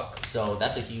 Fuck. So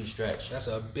that's a huge stretch. That's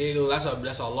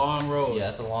a long road. Yeah,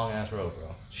 that's a long ass road,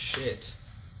 bro. Shit.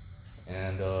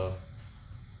 And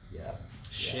yeah.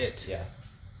 Shit. Yeah.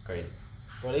 Crazy.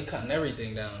 Bro, they cutting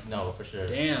everything down. No, for sure.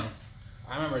 Damn.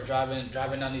 I remember driving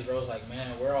down these roads like,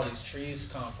 man, where all these trees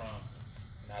come from?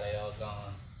 Now they all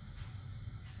gone.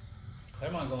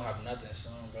 Claremont gonna have nothing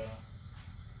soon, bro.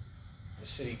 The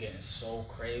city getting so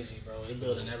crazy, bro. They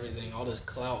building everything, all this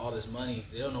clout, all this money.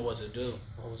 They don't know what to do.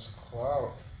 All this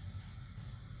clout.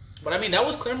 But I mean, that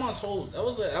was Claremont's whole. That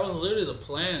was literally the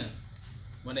plan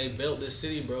when they built this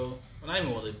city, bro. Well, not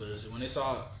even when they built it. When they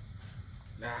saw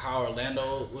how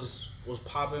Orlando was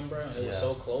popping, bro. And it was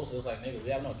so close. It was like, nigga, we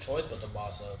have no choice but to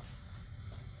boss up.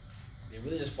 They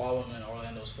really just following in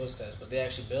Orlando's footsteps, but they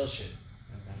actually build shit.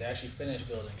 They actually finished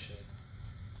building shit.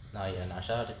 Shout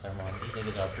out to Claremont. These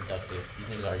niggas are productive. These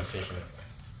niggas are efficient.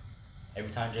 Every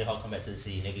time J-Hawk come back to the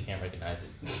city, nigga can't recognize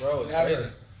it. Bro, it's crazy.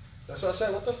 That's what I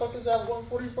said. What the fuck is that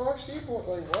 145 Seaport?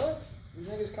 Like, what? These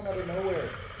niggas come out of nowhere.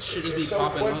 Shit just be so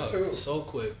popping up. Too. So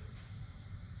quick.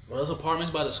 Bro, those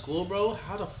apartments by the school, bro,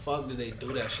 how the fuck did they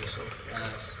do that shit so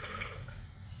fast?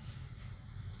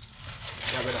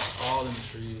 Got rid of all them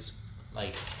trees.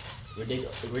 Like,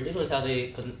 ridiculous how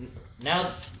they... Cause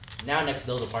now next to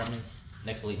those apartments,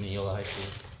 next to Lake Mineola High School,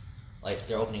 like,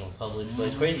 they're opening on Publix. But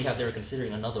it's crazy how they were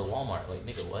considering another Walmart. Like,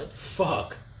 nigga, what?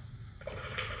 Fuck.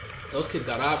 Those kids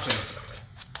got options.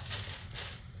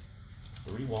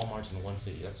 3 Walmarts in one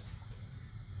city. That's...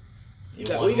 We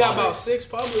got about 6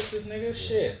 Publixes, nigga. Yeah.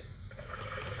 Shit.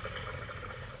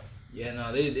 Yeah,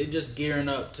 no, they just gearing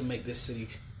up to make this city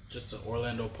just an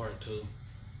Orlando Part 2.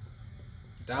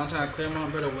 Downtown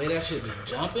Claremont, bro, the way that shit be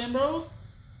jumping, bro.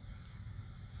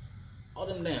 All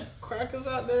them damn crackers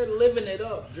out there living it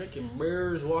up, drinking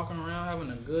beers, walking around,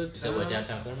 having a good time. Is that what,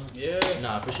 downtown Claremont? Yeah.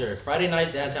 Nah, for sure. Friday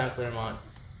nights downtown Claremont,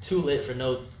 too lit for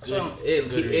no good,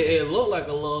 good reason. It looked like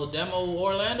a little demo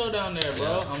Orlando down there,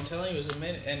 bro. Yeah. I'm telling you, it's a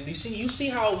minute. And you see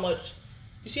how much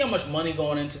money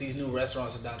going into these new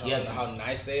restaurants in downtown. Yeah. How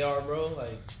nice they are, bro.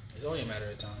 Like, it's only a matter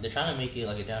of time. They're trying to make it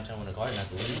like a downtown Winter Garden at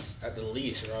the least. At the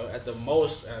least, bro. At the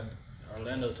most,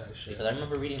 Orlando type shit. Because I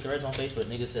remember reading threads on Facebook,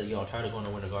 niggas said, yo, I'm tired of going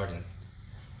to Winter Garden.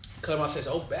 Claremont says,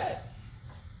 oh, bad.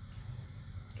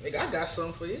 Nigga, I got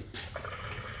something for you.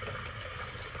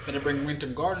 Finna bring Winter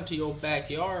Garden to your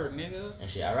backyard, nigga. And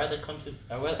shit, I'd rather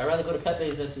go to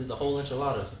Pepe's than to the whole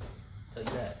enchilada. Tell you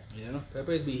that. Yeah,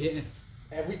 Pepe's be hitting.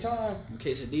 Every time. In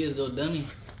quesadillas go dummy.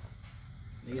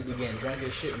 Niggas be getting drunk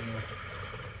as shit, man.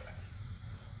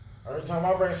 Every time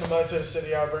I bring somebody to the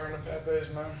city, I bring them to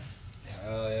Pepe's, man.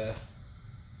 Hell yeah.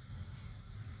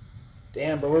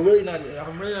 Damn, bro, I'm really not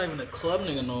even a club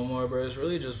nigga no more, bro. It's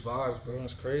really just vibes, bro.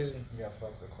 It's crazy. Yeah,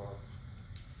 fuck the club.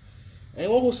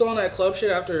 Anyone who's still on that club shit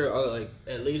after, like,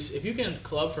 at least, if you can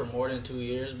club for more than 2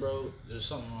 years, bro, there's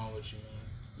something wrong with you, man.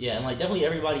 Yeah, and, like, definitely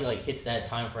everybody, like, hits that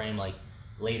time frame, like,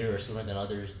 later or sooner than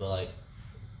others. But, like,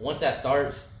 once that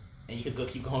starts, and you could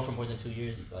keep going for more than 2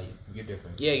 years, like, you're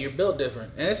different. Yeah, you're built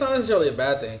different. And it's not necessarily a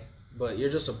bad thing, but you're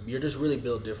just really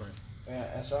built different.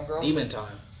 Yeah, and some girls... Demon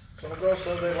time. Some girls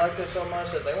said they liked it so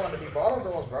much that they wanted to be bottle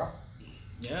girls, bro.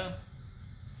 Yeah.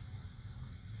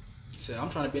 So I'm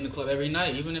trying to be in the club every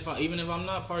night, even if I'm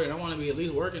not partying. I want to be at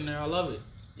least working there. I love it.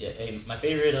 Yeah, hey, my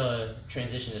favorite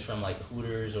transition is from like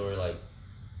Hooters or like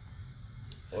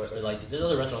there's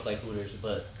other restaurants like Hooters,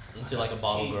 but into like a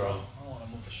bottle girl. I don't want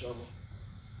to move the shovel.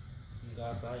 You go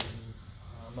outside.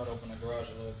 I'm about to open the garage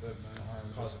a little bit, man. All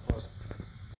right, pause it.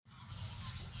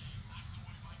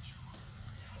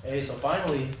 Hey, so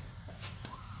finally,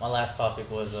 my last topic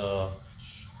was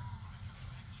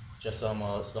just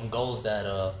some goals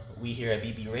that we here at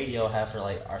BB Radio have for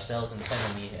like ourselves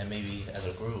independently and maybe as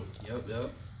a group. Yep.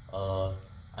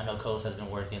 I know Coase has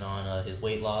been working on his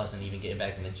weight loss and even getting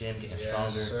back in the gym, getting stronger.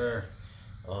 Yes, sir.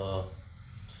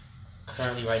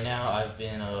 Currently, right now, I've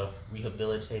been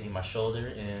rehabilitating my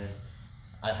shoulder, and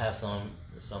I have some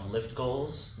lift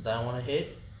goals that I want to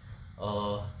hit.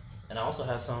 And I also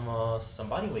have some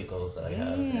body weight goals that I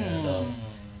have. And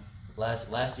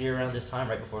last year around this time,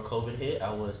 right before COVID hit,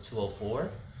 I was 204.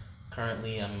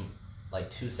 Currently, I'm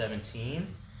like 217.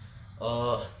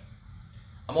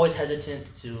 I'm always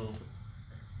hesitant to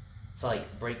like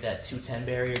break that 210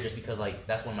 barrier, just because like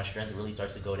that's when my strength really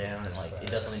starts to go down and like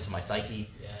it does something to my psyche.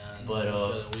 Yeah, but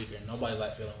feeling weaker. Nobody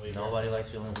likes feeling weaker. Nobody likes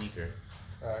feeling weaker.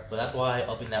 Right. But that's why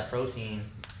upping that protein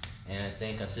and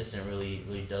staying consistent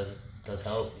really does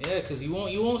help. Yeah, cause you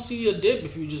won't see a dip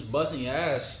if you just busting your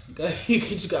ass. You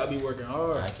just gotta be working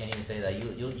hard. I can't even say that.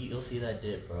 You'll see that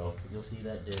dip, bro. You'll see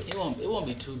that dip. It won't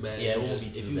be too bad. Yeah, it won't be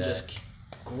too bad. If you just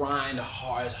grind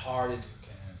hard as you can.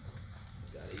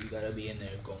 You gotta be in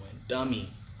there going dummy.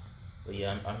 But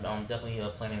yeah, I'm definitely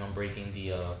planning on breaking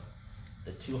the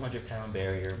 200-pound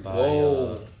barrier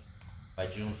by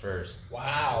June 1st.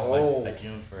 Wow. By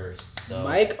June 1st. So,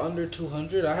 Mike under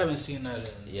 200? I haven't seen that in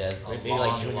maybe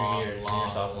like junior year,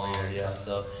 sophomore year. Yeah.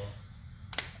 So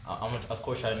I'm gonna of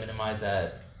course try to minimize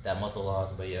that muscle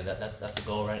loss, but yeah, that's the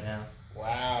goal right now.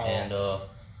 Wow. And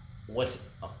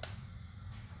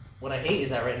what I hate is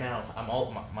that right now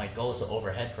my goal is to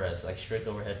overhead press, like strict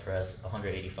overhead press,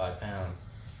 185 pounds.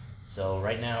 So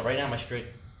right now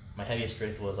my heaviest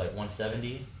strict was like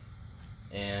 170,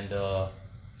 and so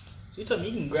you tell me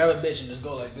you can grab a bitch and just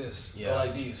go like this, yeah, go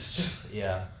like these.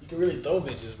 Yeah. You can really throw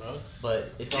bitches, bro.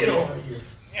 But it's Get over here.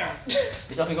 Yeah. It's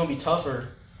definitely gonna be tougher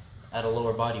at a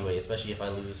lower body weight, especially if I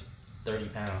lose 30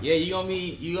 pounds. Yeah, you're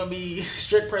gonna be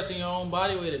strict pressing your own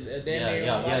body weight at at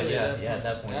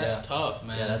that point. That's tough,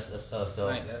 man. Yeah, that's tough. So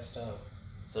Mike, that's tough.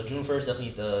 So June 1st,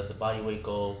 definitely the body weight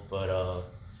goal, but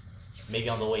maybe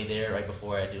on the way there, right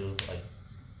before I do like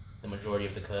the majority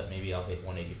of the cut, maybe I'll hit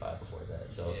 185 before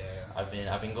that. So yeah. I've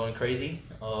been going crazy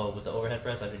with the overhead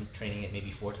press. I've been training it maybe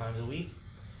 4 times a week,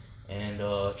 and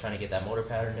trying to get that motor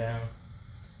pattern down.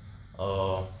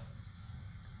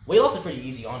 Weight loss is pretty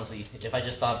easy, honestly. If I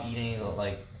just stop eating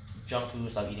like junk food,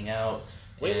 stop eating out.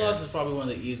 Weight loss is probably one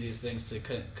of the easiest things to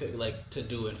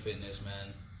do in fitness,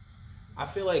 man. I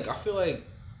feel like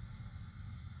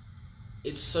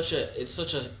it's such a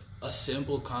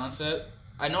simple concept.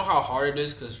 I know how hard it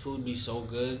is because food be so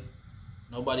good.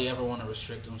 Nobody ever want to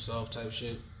restrict themselves type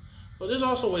shit. But there's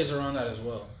also ways around that as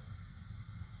well.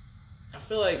 I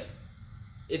feel like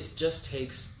it just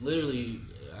takes literally.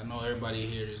 I know everybody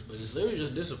hears this, but it's literally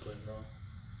just discipline, bro.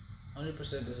 100%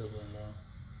 discipline, bro.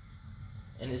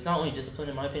 And it's not only discipline,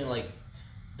 in my opinion. Like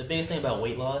the biggest thing about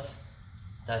weight loss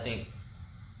that I think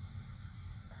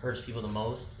hurts people the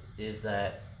most is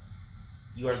that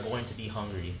you are going to be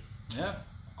hungry. Yeah.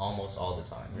 Almost all the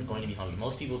time. You're going to be hungry.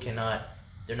 Most people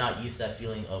they're not used to that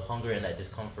feeling of hunger and that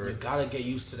discomfort. You gotta get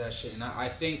used to that shit. And I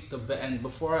think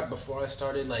before I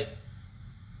started, like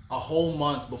a whole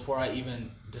month before I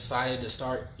even decided to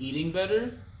start eating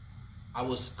better, I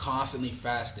was constantly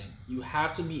fasting. You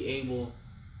have to be able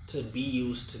to be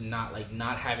used to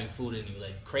not having food in you,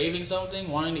 like craving something,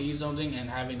 wanting to eat something, and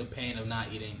having the pain of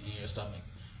not eating in your stomach.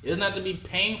 It doesn't have to be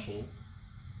painful,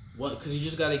 because you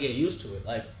just gotta get used to it.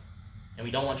 Like, and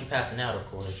we don't want you passing out, of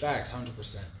course. Facts,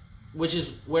 100%. Which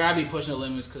is where I be pushing the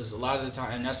limits, because a lot of the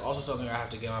time, and that's also something I have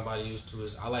to get my body used to,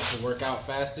 is I like to work out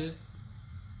fasted.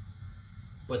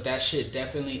 But that shit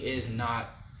definitely is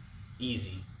not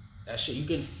easy. That shit, you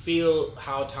can feel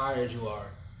how tired you are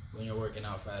when you're working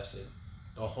out fasted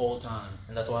the whole time.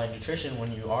 And that's why nutrition,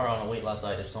 when you are on a weight loss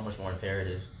diet, is so much more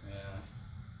imperative. Yeah.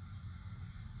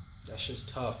 That shit's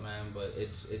tough, man, but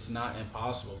it's not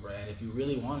impossible, bro. And if you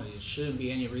really want it, it shouldn't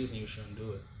be any reason you shouldn't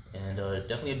do it. And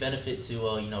definitely a benefit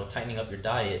to tightening up your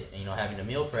diet and having a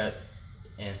meal prep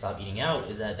and stop eating out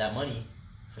is that money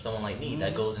for someone like me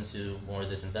that goes into more of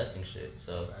this investing shit.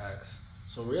 So facts.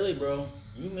 So really, bro,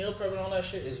 you meal prepping all that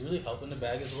shit is really helping the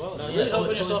bag as well. No, You're really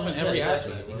helping yourself in every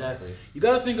aspect. Bro. Exactly. You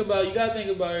gotta think about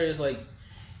it as like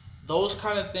those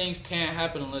kind of things can't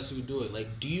happen unless you do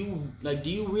it. Do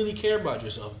you really care about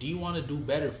yourself? Do you want to do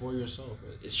better for yourself?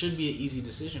 It should be an easy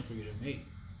decision for you to make.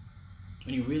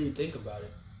 When you really think about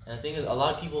it. And the thing is, a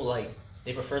lot of people like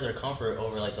they prefer their comfort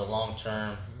over like the long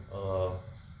term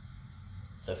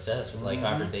success, like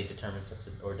however they determine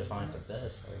success or define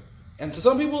success. Like, and to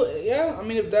some people, yeah, I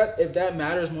mean, if that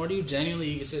matters more to you, genuinely,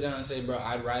 you can sit down and say, bro,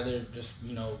 I'd rather just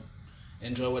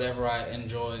enjoy whatever I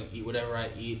enjoy, eat whatever I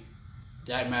eat.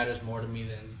 That matters more to me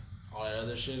than all that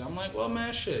other shit. I'm like, well,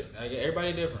 man, shit. Like,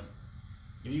 everybody different.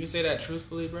 If you can say that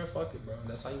truthfully, bro, fuck it, bro.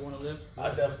 That's how you want to live. I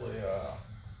definitely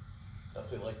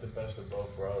like the best of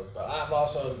both worlds. But I'm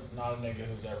also not a nigga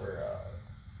who's ever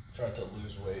tried to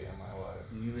lose weight in my life.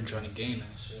 You've been trying to gain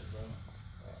that shit, bro.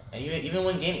 And even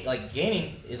when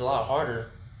gaining is a lot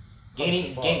harder.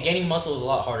 Gaining muscle is a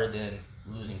lot harder than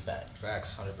losing fat.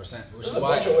 Facts, 100%. There's a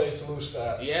bunch of ways to lose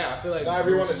fat. Yeah, I feel like not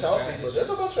everyone is healthy, but there's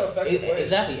a bunch of effective ways.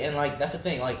 Exactly, and like that's the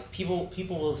thing. Like people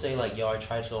will say like, yo, I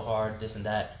tried so hard, this and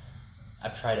that.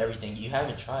 I've tried everything. You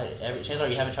haven't tried it. Chances are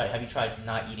you haven't tried. Have you tried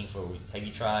not eating for a week? Have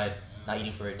you tried not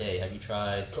eating for a day? Have you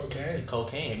tried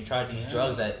cocaine? Have you tried these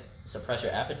drugs that suppress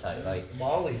your appetite? Like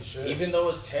Molly, shit. Even though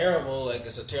it's terrible, like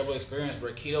it's a terrible experience,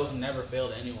 but keto's never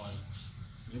failed anyone.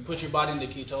 You put your body into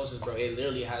ketosis, bro. It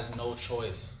literally has no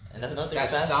choice. And that's another thing.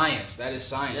 That's science. That is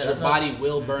science. Yeah, your body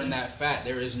will burn that fat.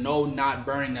 There is no not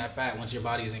burning that fat once your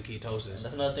body is in ketosis. And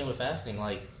that's another thing with fasting.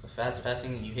 Like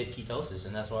fasting, you hit ketosis,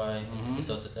 and that's why it's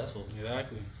so successful.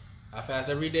 Exactly. I fast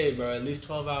every day, bro. At least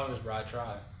 12 hours, bro. I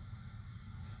try.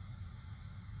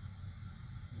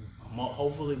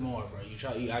 Hopefully more, bro.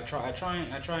 I try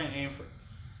and aim for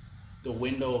the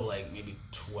window of like maybe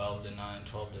 12 to 9,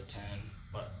 12 to 10.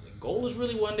 But the goal is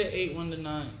really 1 to 8, 1 to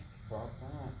 9.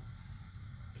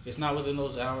 If it's not within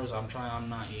those hours, I'm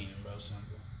not eating, bro.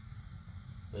 Simple.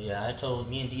 But yeah,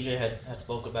 me and DJ had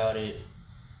spoke about it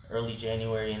early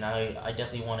January, and I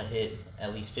definitely want to hit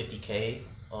at least 50K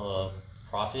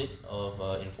profit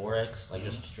in Forex, like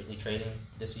just strictly trading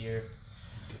this year.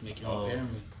 Make your own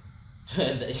pyramid.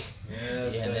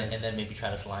 and then maybe try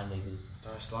to slime niggas.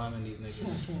 Start sliming these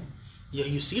niggas. Yo,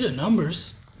 you see the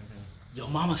numbers? Yo,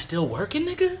 mama still working,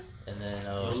 nigga? And then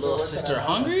your little sister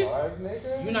hungry?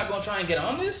 You not gonna try and get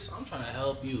on this? I'm trying to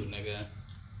help you, nigga.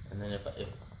 And then if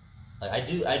like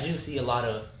I do see a lot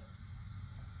of,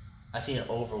 I see an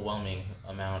overwhelming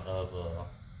amount of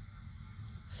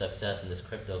success in this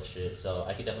crypto shit. So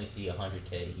I could definitely see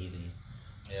 100K easy.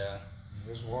 Yeah.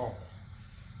 As well.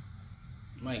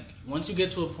 Like, once you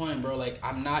get to a point, bro, like,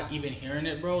 I'm not even hearing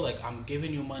it, bro. Like, I'm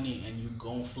giving you money and you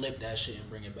gon' flip that shit and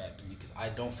bring it back to me. Because I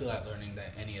don't feel like learning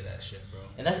any of that shit, bro.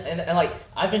 And that's, and like,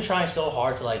 I've been trying so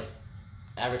hard to, like,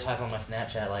 advertise on my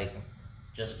Snapchat, like,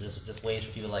 just ways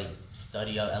for people to, like,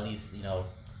 study up, at least, you know.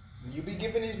 You be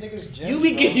giving these niggas gems, you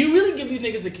really give these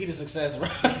niggas the key to success, bro.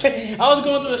 I was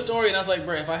going through a story and I was like,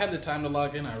 bro, if I had the time to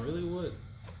log in, I really would.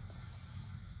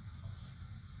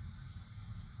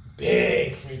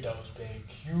 Big free throws, big,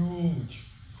 huge.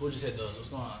 Who just hit those? What's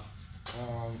going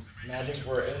on? Magic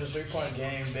were it was a 3-point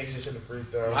game. Big just hit a free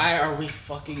throw. Why are we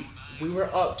fucking? We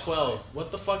were up 12. What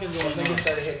the fuck is going on? Niggas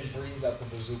started hitting threes at the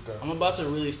bazooka. I'm about to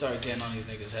really start getting on these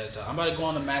niggas' heads. I'm about to go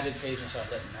on the Magic page and start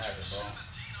letting them have it, bro.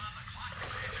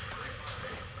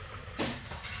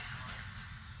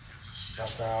 That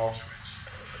foul.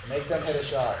 Make them hit a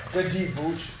shot. Good deep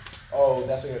booch. Oh,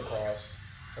 that's a good cross.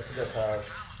 That's a good pass.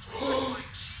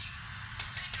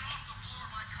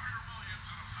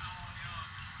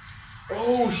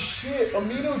 Oh shit!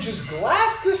 Amino just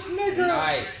glassed this nigga.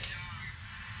 Nice.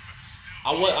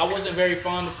 I wasn't very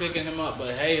fond of picking him up, but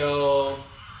hey yo,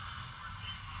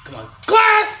 come on,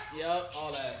 glass. Yup,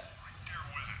 all that.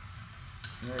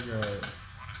 Nigga.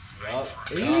 Yup.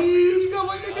 He's got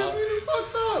like nigga really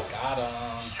fucked up. Got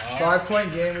him.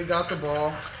 5-point game. We got the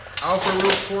ball. Alpha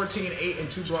Root 14, 8, and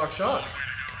 2 block shots.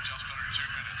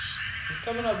 He's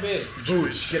coming up big.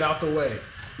 Booch, get out the way.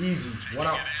 Easy. One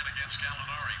out.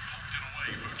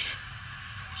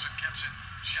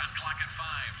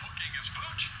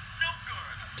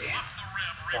 Damn.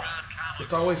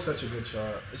 It's always such a good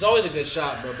shot. It's always a good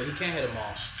shot, bro, but he can't hit them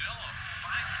all. Still a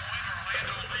 5-point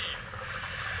Orlando lead.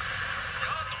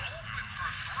 Gun open for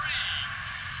 3.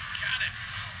 Got it.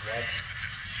 What?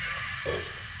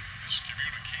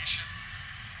 Miscommunication.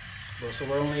 Bro, so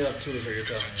we're only up 2 is what you're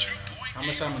telling me right now. How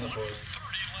much time in the fourth? 30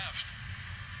 left.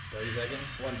 30 seconds?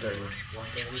 130.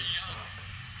 130?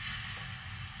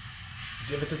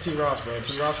 Give it to T. Ross, bro.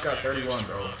 T. Ross got 31,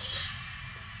 bro. Ross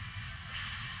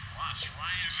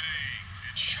rising.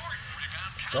 It's short.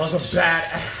 Rebound. That was a bad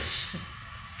action.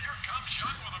 Here comes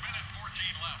Young with a minute 14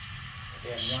 left.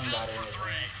 Damn, Young got it in his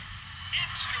hands.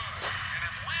 It's good. And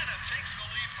Atlanta takes the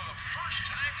lead for the first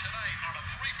time tonight on a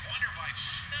 3-pointer by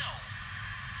Snell.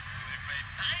 They've made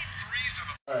 9 threes in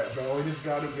the... Alright, bro. We just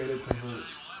gotta get it to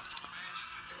Booch.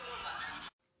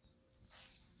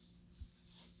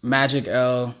 Magic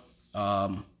L.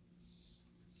 Had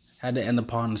to end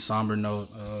upon a somber note.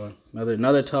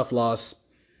 Another tough loss.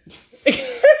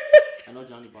 I know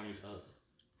Johnny Barney's up.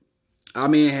 I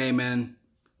mean, hey man,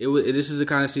 this is the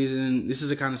kind of season. This is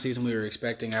the kind of season we were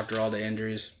expecting after all the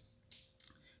injuries.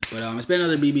 But it's been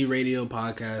another BB Radio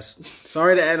podcast.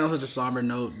 Sorry to end on such a somber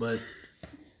note, but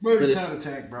it's time to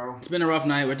tank, bro. It's been a rough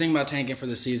night. We're thinking about tanking for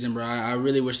the season, bro. I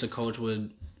really wish the coach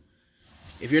would.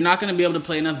 If you're not gonna be able to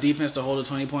play enough defense to hold a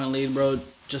 20-point lead, bro,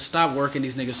 just stop working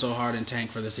these niggas so hard and tank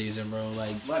for the season, bro.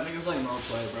 Like let niggas like Mo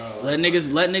play, bro. Let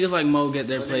niggas like Mo get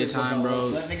their play time, bro.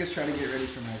 Let niggas try to get ready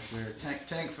for next year.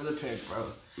 Tank for the pick, bro.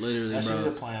 Literally, that bro. should be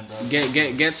the plan,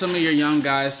 bro. Get some of your young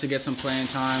guys to get some playing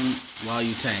time while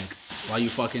you tank, while you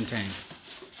fucking tank.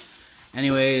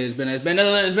 Anyway, it's been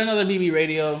another BB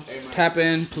Radio. Hey, tap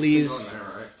in, please.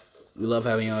 We love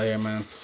having y'all here, man.